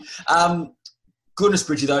 Bridgey. Goodness,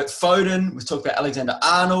 Bridgey though. Foden. We've talked about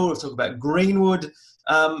Alexander-Arnold. We've talked about Greenwood.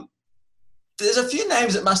 There's a few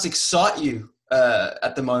names that must excite you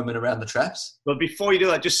at the moment around the traps. Well, before you do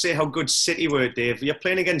that, just say how good City were, Dave. You're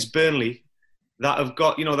playing against Burnley. That have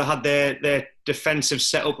got, they had their defensive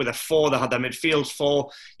setup with a 4, they had their midfield 4.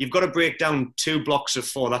 You've got to break down 2 blocks of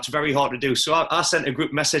 4. That's very hard to do. So I sent a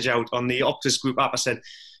group message out on the Optus group app. I said,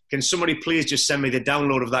 can somebody please just send me the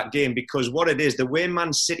download of that game? Because what it is, the way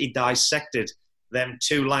Man City dissected them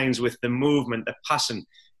 2 lines with the movement, the passing,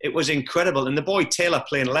 it was incredible. And the boy Taylor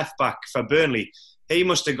playing left back for Burnley, he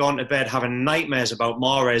must have gone to bed having nightmares about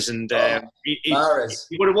Mahrez. And he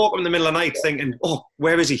would have woke up in the middle of the night thinking, oh,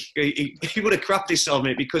 where is he? He would have crapped himself,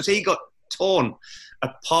 mate, because he got torn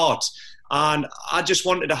apart. And I just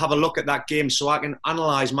wanted to have a look at that game so I can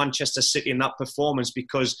analyse Manchester City and that performance,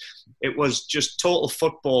 because it was just total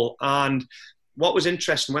football. And what was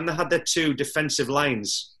interesting, when they had their 2 defensive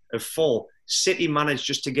lines of 4, City managed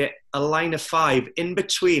just to get a line of 5 in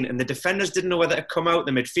between, and the defenders didn't know whether to come out,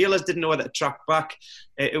 the midfielders didn't know whether to track back.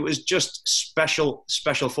 It was just special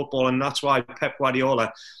football, and that's why Pep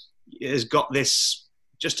Guardiola has got this,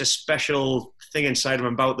 just a special thing inside him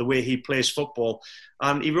about the way he plays football.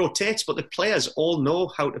 And he rotates, but the players all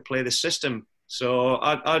know how to play the system. So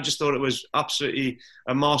I just thought it was absolutely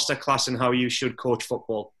a masterclass in how you should coach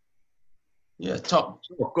football. Yeah, top.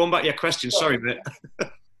 Going back to your question, sorry, mate.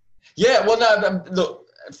 Yeah, well, no, look,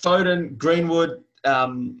 Foden, Greenwood,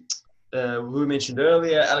 who we mentioned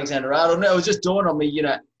earlier, Alexander-Arnold. No, it was just dawned on me,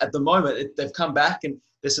 at the moment, they've come back and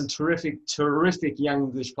there's some terrific young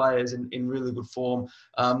English players in really good form.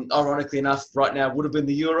 Ironically enough, right now would have been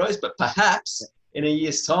the Euros, but perhaps in a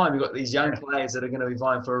year's time, you've got these young players that are going to be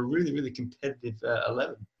vying for a really, really competitive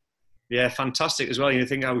 11. Yeah, fantastic as well. You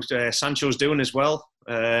think how Sancho's doing as well.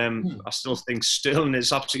 I still think Sterling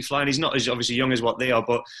is absolutely flying. He's not as obviously young as what they are,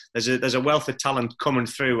 but there's a wealth of talent coming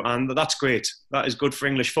through, and that's great. That is good for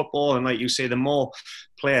English football. And like you say, the more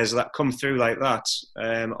players that come through like that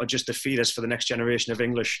are just the feeders for the next generation of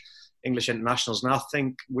English internationals. And I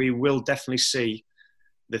think we will definitely see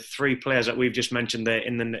the 3 players that we've just mentioned there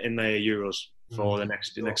in the Euros for the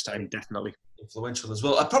next time, definitely. Influential as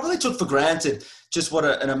well. I probably took for granted just what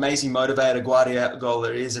an amazing motivator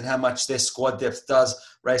Guardiola is and how much their squad depth does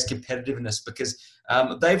raise competitiveness, because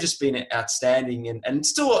they've just been outstanding and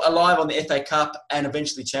still alive on the FA Cup and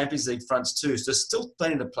eventually Champions League fronts too. So there's still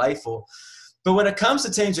plenty to play for. But when it comes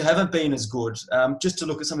to teams who haven't been as good, just to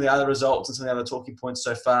look at some of the other results and some of the other talking points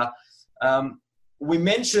so far, we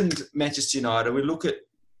mentioned Manchester United. We look at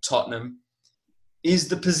Tottenham. Is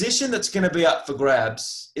the position that's going to be up for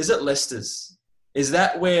grabs, is it Leicester's? Is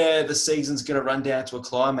that where the season's going to run down to a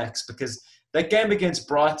climax? Because that game against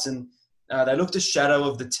Brighton, they looked a shadow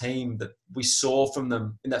of the team that we saw from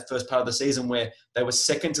them in that first part of the season, where they were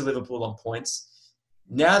second to Liverpool on points.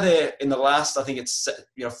 Now they're in the last, I think it's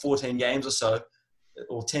 14 games or so,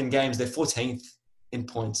 or 10 games, they're 14th in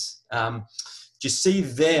points. Do you see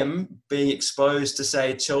them being exposed to,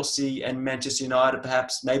 say, Chelsea and Manchester United,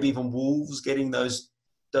 perhaps maybe even Wolves getting those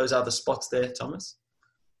other spots there, Thomas?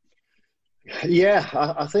 Yeah,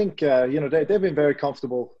 I think they've been very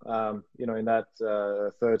comfortable, in that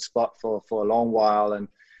third spot for a long while, and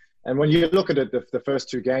when you look at it, the first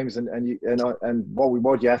 2 games, and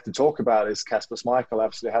what you have to talk about is Kasper Schmeichel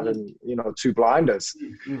actually having 2 blinders.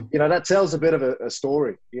 That tells a bit of a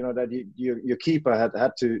story. That your keeper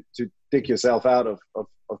had to dig yourself out of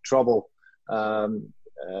trouble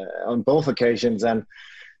on both occasions, and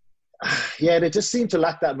they just seem to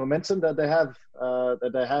lack that momentum that they have.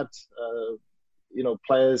 That they had,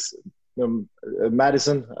 players.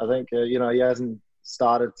 Maddison, I think, he hasn't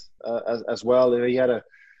started as well. He had a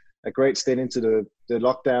great stint into the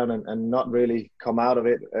lockdown and not really come out of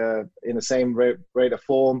it in the same rate of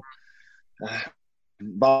form.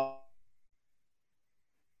 But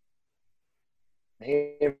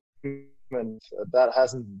him, and that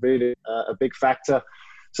hasn't really a big factor.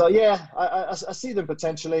 So yeah, I see them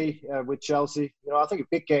potentially with Chelsea. I think a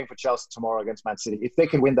big game for Chelsea tomorrow against Man City. If they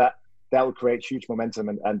can win that, that will create huge momentum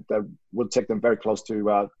and will take them very close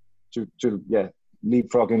to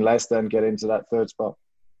leapfrogging Leicester and get into that third spot.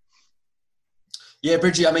 Yeah,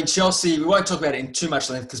 Bridgey, I mean, Chelsea, we won't talk about it in too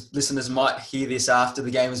much length because listeners might hear this after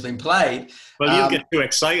the game has been played. Well, you'll get too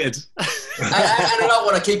excited. and I don't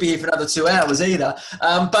want to keep you here for another 2 hours either.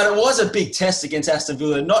 But it was a big test against Aston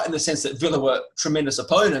Villa, not in the sense that Villa were tremendous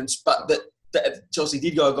opponents, but that Chelsea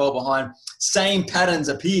did go a goal behind. Same patterns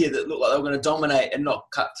appear that looked like they were going to dominate and not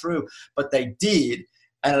cut through, but they did.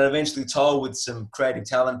 And it eventually told with some creative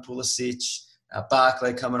talent, Pulisic,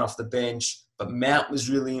 Barkley coming off the bench, but Mount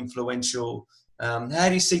was really influential. How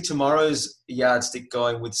do you see tomorrow's yardstick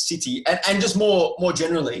going with City and just more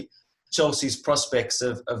generally, Chelsea's prospects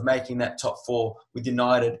of making that top 4 with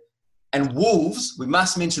United and Wolves? We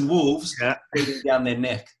must mention Wolves breathing down their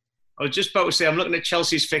neck. I was just about to say, I'm looking at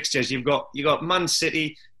Chelsea's fixtures. You've got Man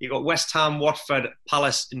City, you've got West Ham, Watford,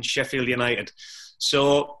 Palace and Sheffield United.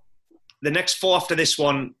 So the next 4 after this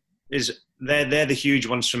one they're the huge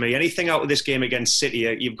ones for me. Anything out of this game against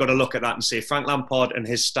City, you've got to look at that and say Frank Lampard and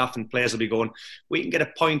his staff and players will be going, we can get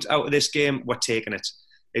a point out of this game, we're taking it.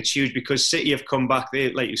 It's huge because City have come back.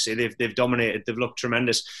 Like you say, they've dominated. They've looked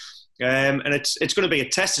tremendous. And it's going to be a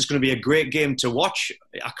test. It's going to be a great game to watch.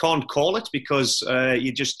 I can't call it because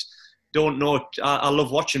you just don't know. I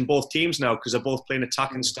love watching both teams now because they're both playing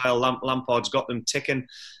attacking style. Lampard's got them ticking.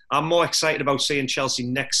 I'm more excited about seeing Chelsea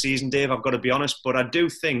next season, Dave, I've got to be honest. But I do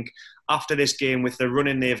think after this game, with the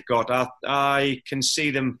running they've got, I can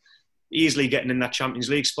see them easily getting in that Champions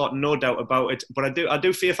League spot, no doubt about it. But I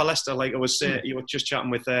do fear for Leicester, like I was saying, you were just chatting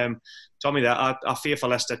with Tommy there. I fear for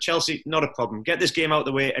Leicester. Chelsea, not a problem. Get this game out of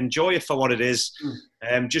the way, enjoy it for what it is.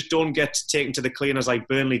 Just don't get taken to the cleaners like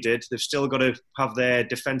Burnley did. They've still got to have their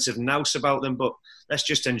defensive nous about them, but let's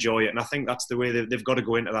just enjoy it. And I think that's the way they've got to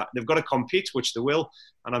go into that. They've got to compete, which they will,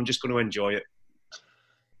 and I'm just going to enjoy it.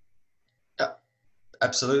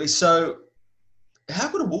 Absolutely. So, how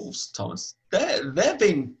good are Wolves, Thomas? They've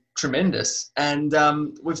been tremendous, and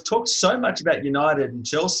we've talked so much about United and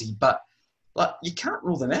Chelsea, but like you can't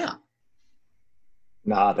rule them out.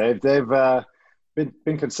 Nah, they've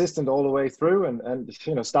been consistent all the way through,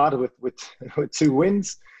 and started with 2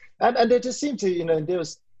 wins, and they just seem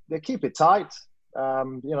to they keep it tight.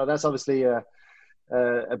 That's obviously a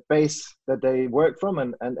base that they work from,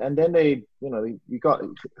 and then they you got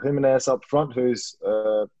Jimenez up front, who's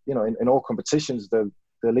in all competitions the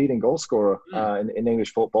leading goal scorer in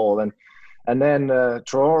English football, and then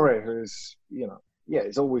Traore, who's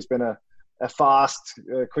he's always been a fast,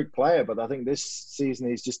 quick player, but I think this season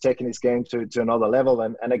he's just taken his game to another level,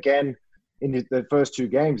 and again in the first 2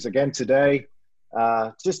 games, again today,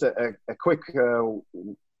 just a quick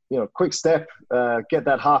quick step, get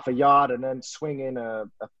that half a yard, and then swing in a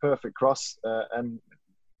perfect cross, and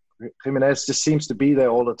Jimenez just seems to be there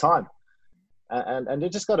all the time. And they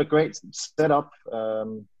just got a great setup.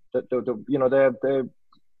 They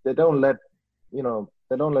don't let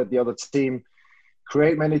the other team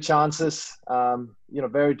create many chances.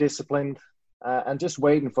 Very disciplined, and just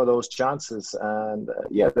waiting for those chances. And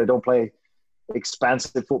they don't play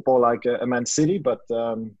expansive football like a Man City, but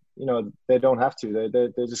they don't have to.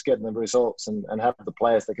 They're just getting the results and have the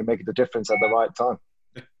players that can make the difference at the right time.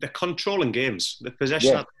 They're controlling games. The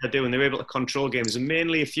possession that they're doing, they're able to control games. And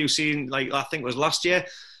mainly, if you've seen, like I think it was last year,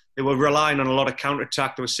 they were relying on a lot of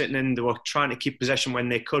counter-attack. They were sitting in, they were trying to keep possession when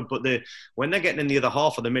they could. But when they're getting in the other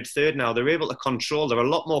half or the mid-third now, they're able to control. They're a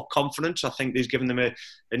lot more confident. I think they've given them a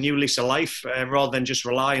new lease of life, rather than just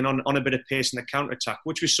relying on a bit of pace in the counter-attack,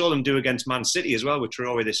 which we saw them do against Man City as well with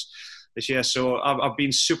Traore this year. So I've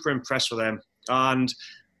been super impressed with them. And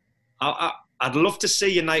I'd love to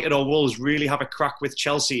see United or Wolves really have a crack with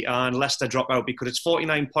Chelsea and Leicester drop out, because it's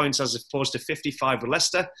 49 points as opposed to 55 with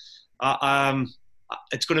Leicester.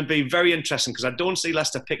 It's going to be very interesting, because I don't see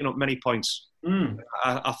Leicester picking up many points.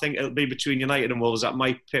 I think it'll be between United and Wolves that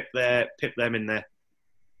might pip them in there.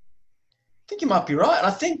 I think you might be right.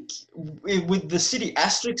 I think with the City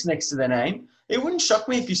asterisk next to their name, it wouldn't shock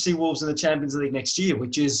me if you see Wolves in the Champions League next year,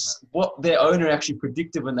 which is what their owner actually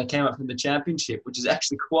predicted when they came up from the Championship, which is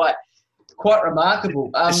actually quite remarkable.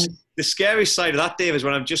 The scariest side of that, Dave, is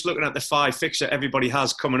when I'm just looking at the 5 fixture everybody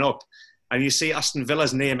has coming up, and you see Aston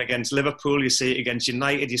Villa's name against Liverpool, you see it against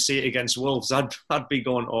United, you see it against Wolves. I'd be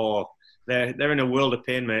going, they're in a world of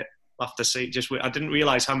pain, mate. I'll have to see. I didn't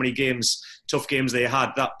realise how many tough games they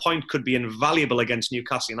had. That point could be invaluable against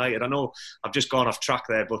Newcastle United. I know I've just gone off track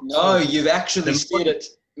there, but no, you've actually said it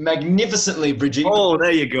magnificently, Bridgey. Oh, there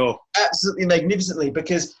you go. Absolutely magnificently,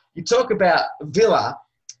 because you talk about Villa,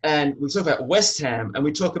 and we talk about West Ham, and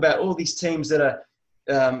we talk about all these teams that are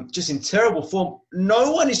just in terrible form.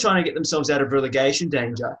 No one is trying to get themselves out of relegation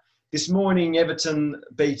danger. This morning, Everton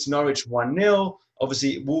beats Norwich 1-0.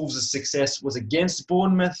 Obviously, Wolves' success was against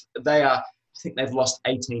Bournemouth. I think they've lost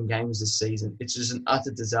 18 games this season. It's just an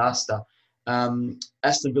utter disaster.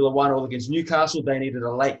 Aston Villa 1-0 against Newcastle. They needed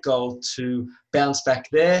a late goal to bounce back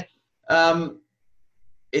there.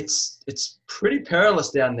 It's pretty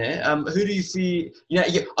perilous down there. Who do you fear?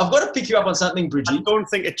 I've got to pick you up on something, Bridgey. I don't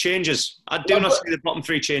think it changes. I do not see the bottom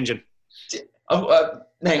 3 changing.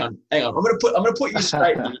 Hang on. I'm going to put you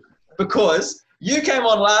straight here, because you came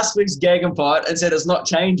on last week's Gegenpod and said it's not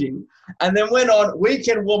changing, and then went on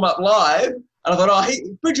Weekend Warm Up Live, and I thought,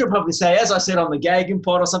 Bridgey will probably say, as I said on the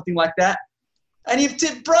Gegenpod or something like that, and you've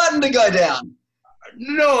tipped Brighton to go down.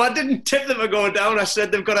 No, I didn't tip them to go down. I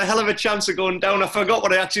said they've got a hell of a chance of going down. I forgot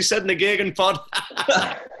what I actually said in the Gegenpod.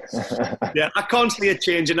 Yeah, I can't see it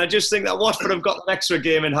changing. I just think that Watford have got an extra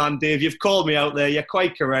game in hand, Dave. You've called me out there. You're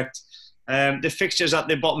quite correct. The fixtures at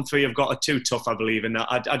the bottom 3 have got too tough, I believe. And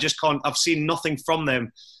I just can't. I've seen nothing from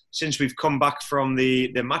them since we've come back from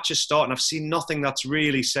the matches start, and I've seen nothing that's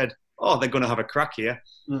really said, they're going to have a crack here.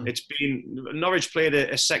 It's been Norwich played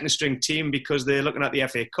a second-string team because they're looking at the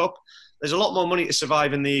FA Cup. There's a lot more money to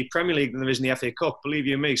survive in the Premier League than there is in the FA Cup, believe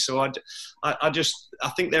you me. So I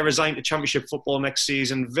think they're resigned to Championship football next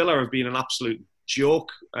season. Villa have been an absolute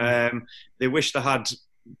joke. They wish they had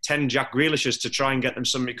 10 Jack Grealishes to try and get them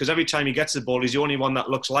some, because every time he gets the ball, he's the only one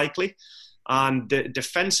that looks likely. And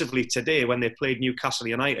defensively today, when they played Newcastle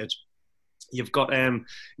United, you've got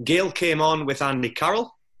Gale came on with Andy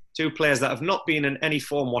Carroll. Two players that have not been in any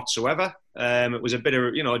form whatsoever. It was a bit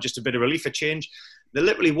of, just a bit of relief, a change. They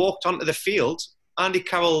literally walked onto the field. Andy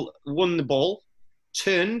Carroll won the ball,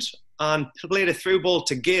 turned and played a through ball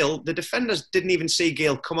to Gale. The defenders didn't even see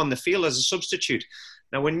Gale come on the field as a substitute.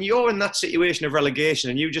 Now, when you're in that situation of relegation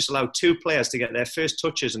and you just allow two players to get their first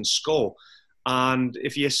touches and score, and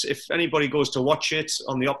if anybody goes to watch it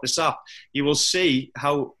on the Optus app, you will see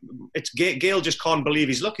how it's Gale just can't believe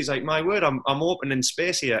his luck. He's like, my word, I'm open in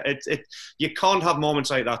space here. You can't have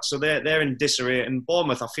moments like that. So they're in disarray. And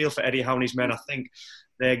Bournemouth, I feel for Eddie Howe and his men. I think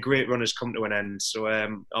their great run has come to an end. So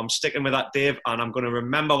I'm sticking with that, Dave, and I'm going to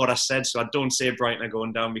remember what I said so I don't say Brighton are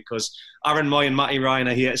going down, because Aaron Moy and Matty Ryan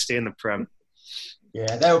are here to stay in the Prem.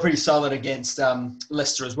 Yeah, they were pretty solid against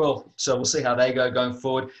Leicester as well. So we'll see how they go going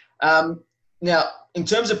forward. Now, in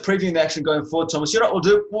terms of previewing the action going forward, Thomas, you know what we'll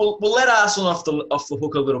do? We'll let Arsenal off the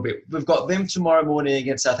hook a little bit. We've got them tomorrow morning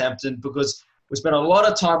against Southampton because we spent a lot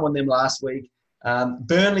of time on them last week.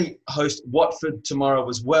 Burnley host Watford tomorrow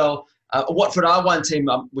as well. Watford are one team,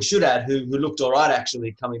 we should add, who looked all right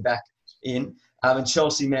actually coming back in. And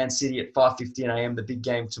Chelsea, Man City at 5:15 a.m, the big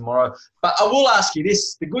game tomorrow. But I will ask you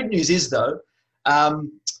this. The good news is, though,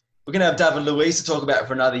 we're going to have David Luiz to talk about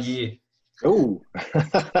for another year. Ooh.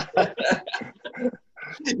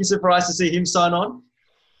 You surprised to see him sign on?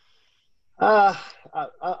 I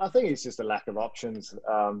think it's just a lack of options,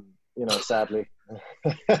 sadly.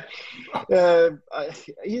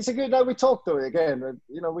 He's a good... we talked to it again.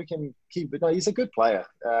 We can keep it. No, he's a good player.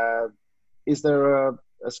 Is there a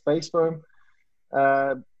space for him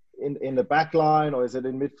in the back line, or is it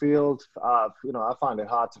in midfield? I find it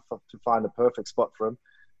hard to find the perfect spot for him.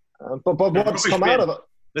 But what's come out of it?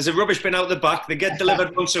 There's a rubbish bin out the back. They get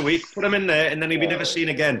delivered once a week. Put him in there, and then he'll be never seen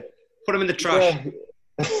again. Put him in the trash.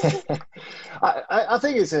 Yeah. I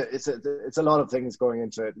think it's a lot of things going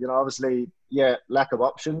into it. Obviously, lack of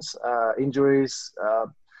options, injuries.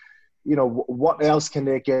 What else can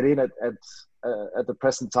they get in at the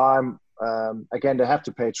present time? Again, they have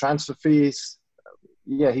to pay transfer fees.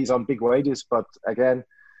 Yeah, he's on big wages, but again,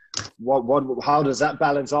 how does that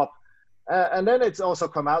balance up? And then it's also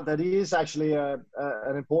come out that he is actually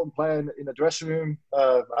an important player in the dressing room.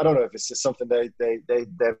 I don't know if it's just something they've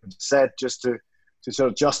said just to sort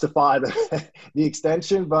of justify the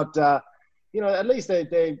extension, but at least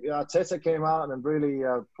Arteta came out and really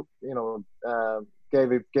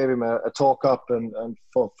gave him a talk up and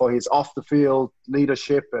for his off the field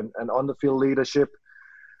leadership and on the field leadership.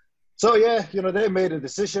 So they made a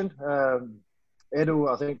decision. Edu,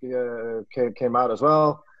 I think, came out as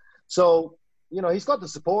well. So, he's got the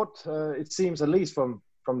support, it seems, at least from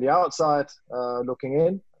the outside looking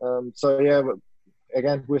in.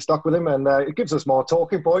 Again, we're stuck with him, and it gives us more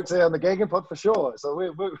talking points here on the Gegenpod for sure. So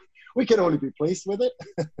we can only be pleased with it.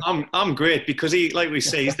 I'm great because he, like we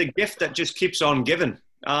say, he's the gift that just keeps on giving.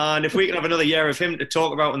 And if we can have another year of him to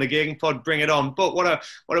talk about on the Gegenpod, bring it on. But what I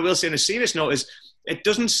will say on a serious note is, it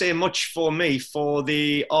doesn't say much for me for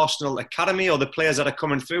the Arsenal academy or the players that are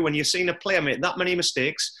coming through when you're seeing a player make that many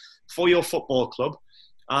mistakes for your football club,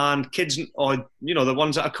 and kids, or the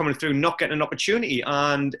ones that are coming through, not getting an opportunity.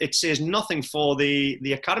 And it says nothing for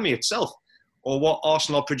the academy itself or what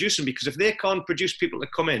Arsenal are producing, because if they can't produce people to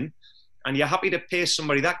come in, and you're happy to pay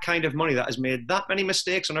somebody that kind of money that has made that many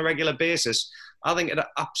mistakes on a regular basis, I think it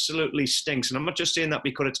absolutely stinks. And I'm not just saying that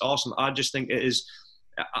because it's Arsenal. I just think it is.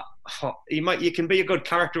 You can be a good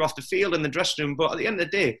character off the field in the dressing room, but at the end of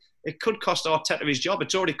the day, it could cost Arteta his job.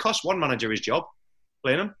 It's already cost one manager his job,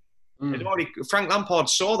 playing him. Frank Lampard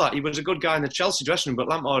saw that. He was a good guy in the Chelsea dressing room, but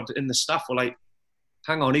Lampard in the staff were like,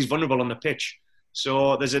 hang on, he's vulnerable on the pitch.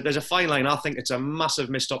 So there's a fine line. I think it's a massive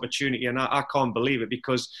missed opportunity, and I can't believe it,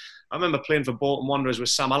 because I remember playing for Bolton Wanderers with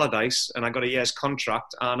Sam Allardyce, and I got a year's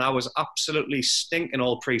contract, and I was absolutely stinking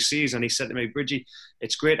all pre-season. He said to me, Bridgey,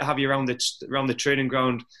 it's great to have you around the training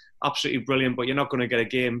ground, absolutely brilliant, but you're not going to get a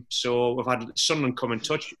game. So we've had Sunderland come in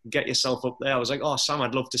touch, get yourself up there. I was like, oh, Sam,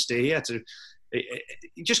 I'd love to stay here.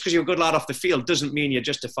 Just because you're a good lad off the field doesn't mean you're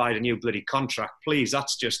justified a new bloody contract. Please,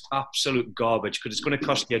 that's just absolute garbage, because it's going to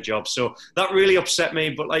cost you a job. So that really upset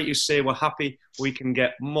me. But like you say, we're happy we can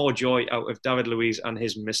get more joy out of David Luiz and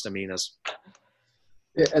his misdemeanors.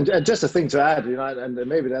 Yeah, and just a thing to add, and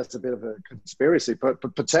maybe that's a bit of a conspiracy, but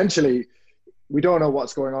potentially we don't know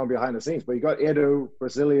what's going on behind the scenes. But you got Edu,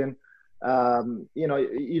 Brazilian.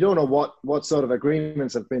 You don't know what sort of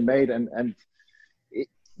agreements have been made, and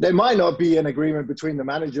there might not be an agreement between the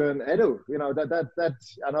manager and Edu. That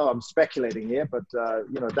I know I'm speculating here, but I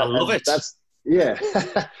love it. That's I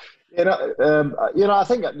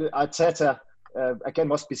think Arteta again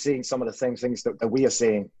must be seeing some of the same things that we are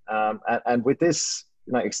seeing, and with this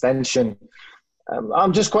extension,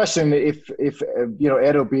 I'm just questioning if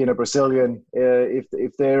Edo being a Brazilian,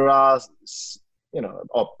 if there are,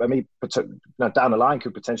 down the line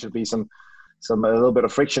could potentially be some a little bit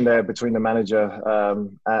of friction there between the manager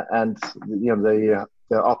and the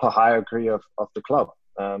upper hierarchy of the club.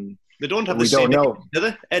 They don't have the same name, do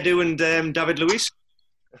they? Edu and David Luiz.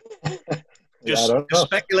 Just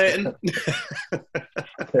speculating.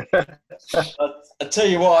 I tell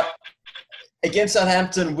you what, against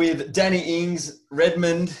Southampton with Danny Ings,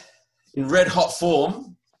 Redmond in red hot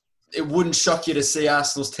form, it wouldn't shock you to see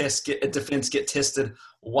Arsenal's defence get tested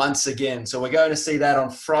once again. So we're going to see that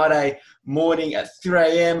on Friday morning at 3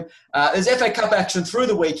 a.m. There's FA Cup action through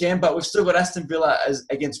the weekend, but we've still got Aston Villa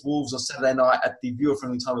against Wolves on Saturday night at the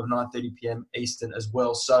viewer-friendly time of 9:30 p.m. Eastern as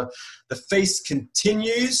well. So the feast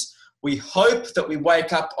continues. We hope that we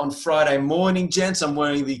wake up on Friday morning, gents. I'm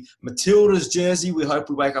wearing the Matildas jersey. We hope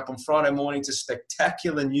we wake up on Friday morning to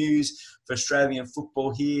spectacular news for Australian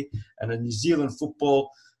football here and New Zealand football.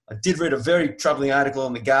 I did read a very troubling article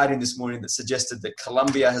on The Guardian this morning that suggested that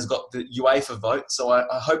Colombia has got the UEFA vote. So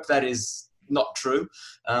I hope that is not true.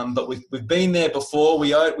 But we've been there before. We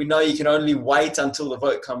know you can only wait until the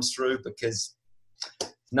vote comes through because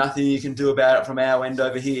nothing you can do about it from our end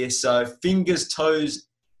over here. So fingers, toes,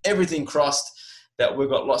 everything crossed that we've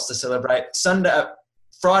got lots to celebrate.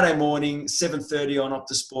 Friday morning, 7:30 on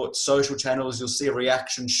Optus Sport social channels. You'll see a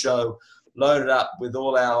reaction show loaded up with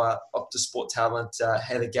all our Optus Sport talent.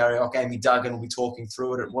 Heather Garriock, Amy Duggan will be talking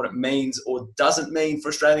through it and what it means or doesn't mean for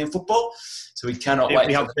Australian football. So we cannot wait.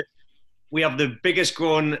 We have the biggest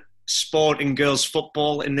growing sport in girls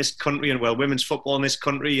football in this country and women's football in this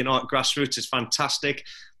country. At grassroots is fantastic.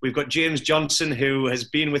 We've got James Johnson, who has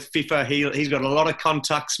been with FIFA. He's got a lot of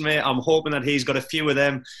contacts, mate. I'm hoping that he's got a few of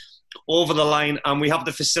them over the line, and we have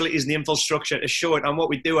the facilities and the infrastructure to show it. And what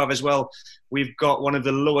we do have as well, we've got one of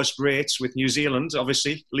the lowest rates with New Zealand,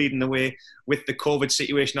 obviously, leading the way with the COVID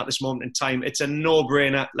situation at this moment in time. It's a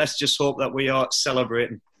no-brainer. Let's just hope that we are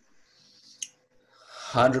celebrating.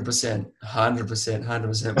 100%.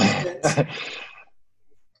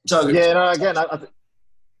 So yeah, again,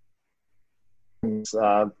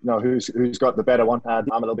 who's got the better one? I'm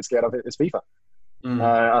a little bit scared of it. It's FIFA.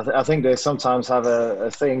 I think they sometimes have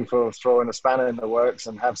a thing for throwing a spanner in the works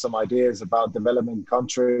and have some ideas about developing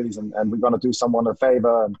countries and we're going to do someone a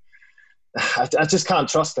favor. And I just can't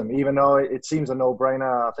trust them, even though it seems a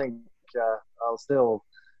no-brainer. I think I'll still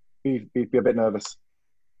be a bit nervous.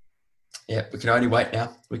 Yeah, we can only wait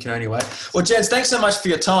now. Well, gents, thanks so much for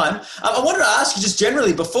your time. I wanted to ask you just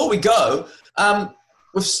generally before we go,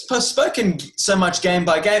 we've spoken so much game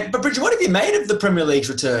by game, but Bridgey, what have you made of the Premier League's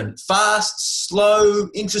return? Fast, slow,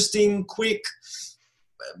 interesting, quick?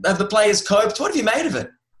 Have the players coped? What have you made of it?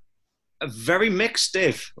 Very mixed,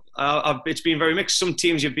 Dave. It's been very mixed. Some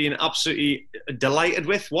teams you've been absolutely delighted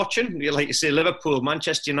with watching. Like you say, Liverpool,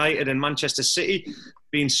 Manchester United and Manchester City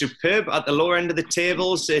being superb at the lower end of the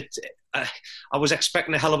tables. I was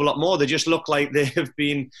expecting a hell of a lot more. They just look like they have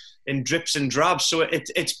been in drips and drabs. So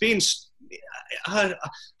it's been...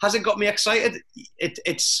 Has it got me excited?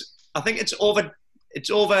 I think it's over.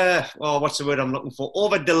 Well, what's the word I'm looking for?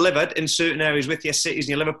 Over delivered in certain areas with your Cities and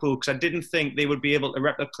your Liverpool, because I didn't think they would be able to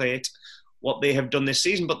replicate what they have done this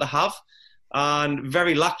season, but they have. And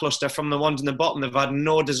very lackluster from the ones in the bottom. They've had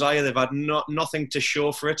no desire. They've had nothing to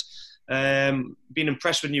show for it. Been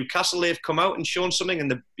impressed with Newcastle. They've come out and shown something.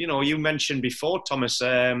 And you mentioned before, Thomas,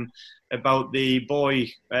 about the boy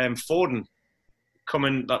Foden.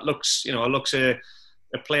 Coming, that looks a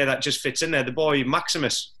player that just fits in there. The boy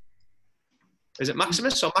Maximus, is it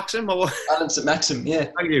Maximus or Maxim or what? Maxim, yeah.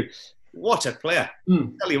 Thank you. What a player!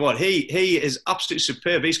 Tell you what, he is absolutely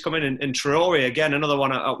superb. He's coming in Traore again, another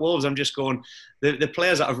one at Wolves. I'm just going the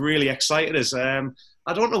players that have really excited us. I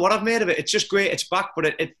don't know what I've made of it. It's just great. It's back, but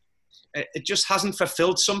it just hasn't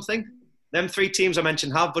fulfilled something. Them three teams I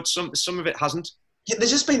mentioned have, but some of it hasn't. Yeah,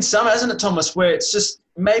 there's just been some, hasn't it, Thomas, where it's just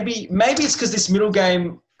maybe it's because this middle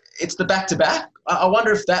game, it's the back-to-back. I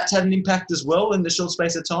wonder if that's had an impact as well in the short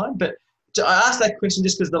space of time. But I asked that question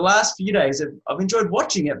just because the last few days I've enjoyed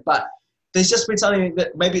watching it, but there's just been something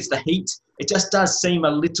that maybe it's the heat. It just does seem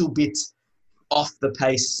a little bit off the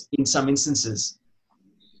pace in some instances.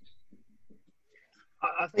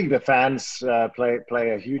 I think the fans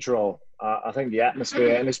play a huge role. I think the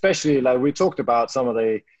atmosphere, and especially like we talked about some of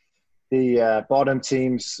the bottom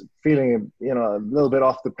teams feeling, a little bit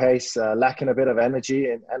off the pace, lacking a bit of energy.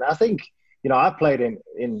 And I think, I played in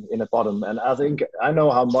the bottom, and I think I know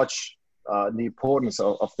how much the importance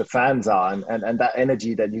of the fans are and that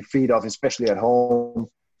energy that you feed off, especially at home.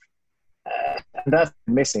 And that's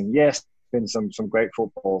missing. Yes, been some great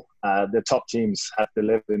football. The top teams have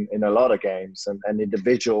delivered in a lot of games and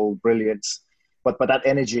individual brilliance, but that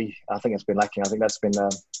energy, I think, has been lacking. I think that's been a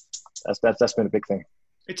big thing.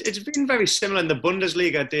 It's been very similar in the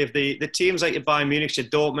Bundesliga, Dave. The teams like your Bayern Munich, your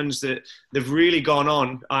Dortmunds, they've really gone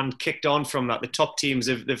on and kicked on from that. The top teams,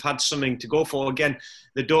 they've had something to go for. Again,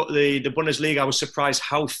 the Bundesliga, I was surprised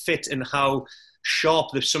how fit and how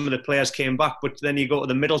sharp some of the players came back. But then you go to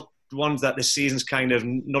the middle ones that the season's kind of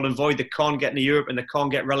null and void. They can't get into Europe and they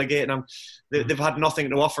can't get relegated. And they've had nothing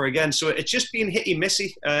to offer again. So it's just been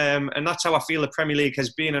hitty-missy. And that's how I feel the Premier League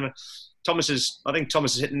has been. And I think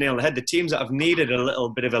Thomas has hit the nail on the head. The teams that have needed a little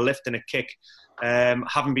bit of a lift and a kick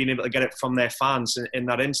haven't been able to get it from their fans in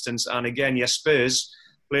that instance. And again, your Spurs,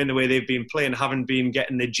 playing the way they've been playing, haven't been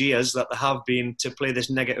getting the jeers that they have been to play this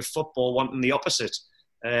negative football, wanting the opposite.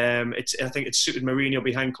 I think it's suited Mourinho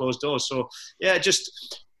behind closed doors. So, yeah,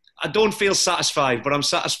 I don't feel satisfied, but I'm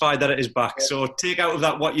satisfied that it is back. Yeah. So take out of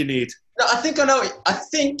that what you need. No, I think,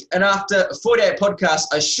 and after 48 podcasts,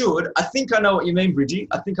 I think I know what you mean, Bridgey.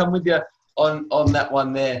 I think I'm with you on that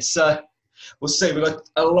one there. So we'll see. We've got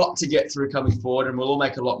a lot to get through coming forward, and we'll all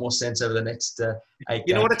make a lot more sense over the next 8 games.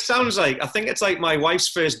 You know what it sounds like? I think it's like my wife's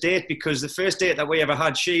first date, because the first date that we ever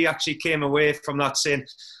had, she actually came away from that saying,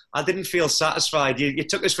 I didn't feel satisfied. You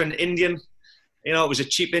took us for an Indian. You know, it was a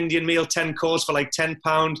cheap Indian meal, 10 course for like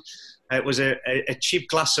 £10. It was a cheap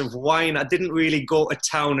glass of wine. I didn't really go to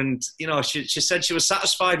town. And, you know, she said she was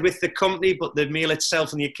satisfied with the company, but the meal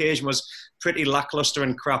itself and the occasion was pretty lackluster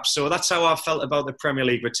and crap. So that's how I felt about the Premier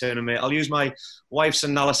League returning, mate. I'll use my wife's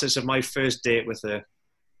analysis of my first date with her.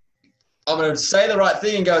 I'm going to say the right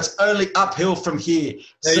thing and go, it's only uphill from here.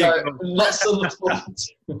 So lots to look forward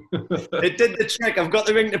to. It did the trick. I've got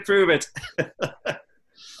the ring to prove it.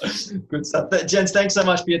 Good stuff. Gents, thanks so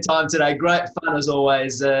much for your time today. Great fun as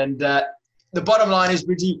always. And the bottom line is,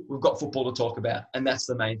 Bridgey, we've got football to talk about, and that's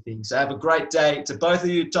the main thing. So have a great day to both of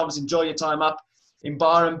you. Thomas, enjoy your time up in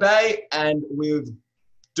Byron Bay, and we'll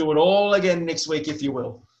do it all again next week, if you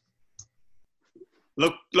will.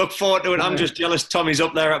 Look forward to it. I'm just jealous Tommy's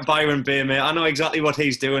up there at Byron Bay, mate. I know exactly what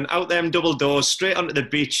he's doing. Out them double doors, straight onto the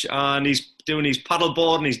beach, and he's doing his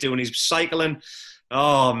paddleboard and he's doing his cycling.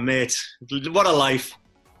 Oh, mate, what a life.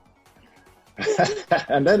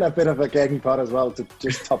 And then a bit of a gaggy pot as well to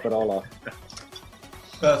just top it all off.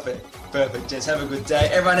 Perfect. Gents, have a good day.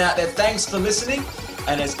 Everyone out there, thanks for listening.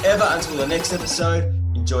 And as ever, until the next episode,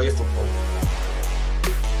 enjoy your football.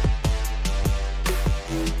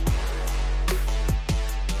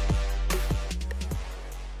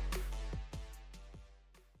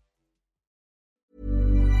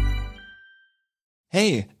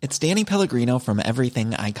 Hey, it's Danny Pellegrino from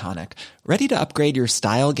Everything Iconic. Ready to upgrade your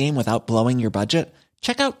style game without blowing your budget?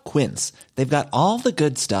 Check out Quince. They've got all the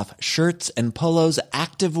good stuff, shirts and polos,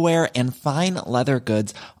 activewear, and fine leather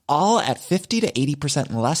goods, all at 50 to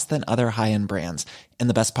 80% less than other high-end brands. And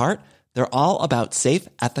the best part? They're all about safe,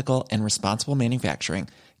 ethical, and responsible manufacturing.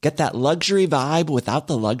 Get that luxury vibe without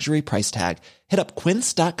the luxury price tag. Hit up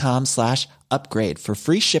quince.com/upgrade for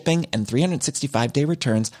free shipping and 365-day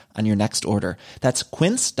returns on your next order. That's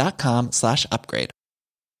quince.com/upgrade.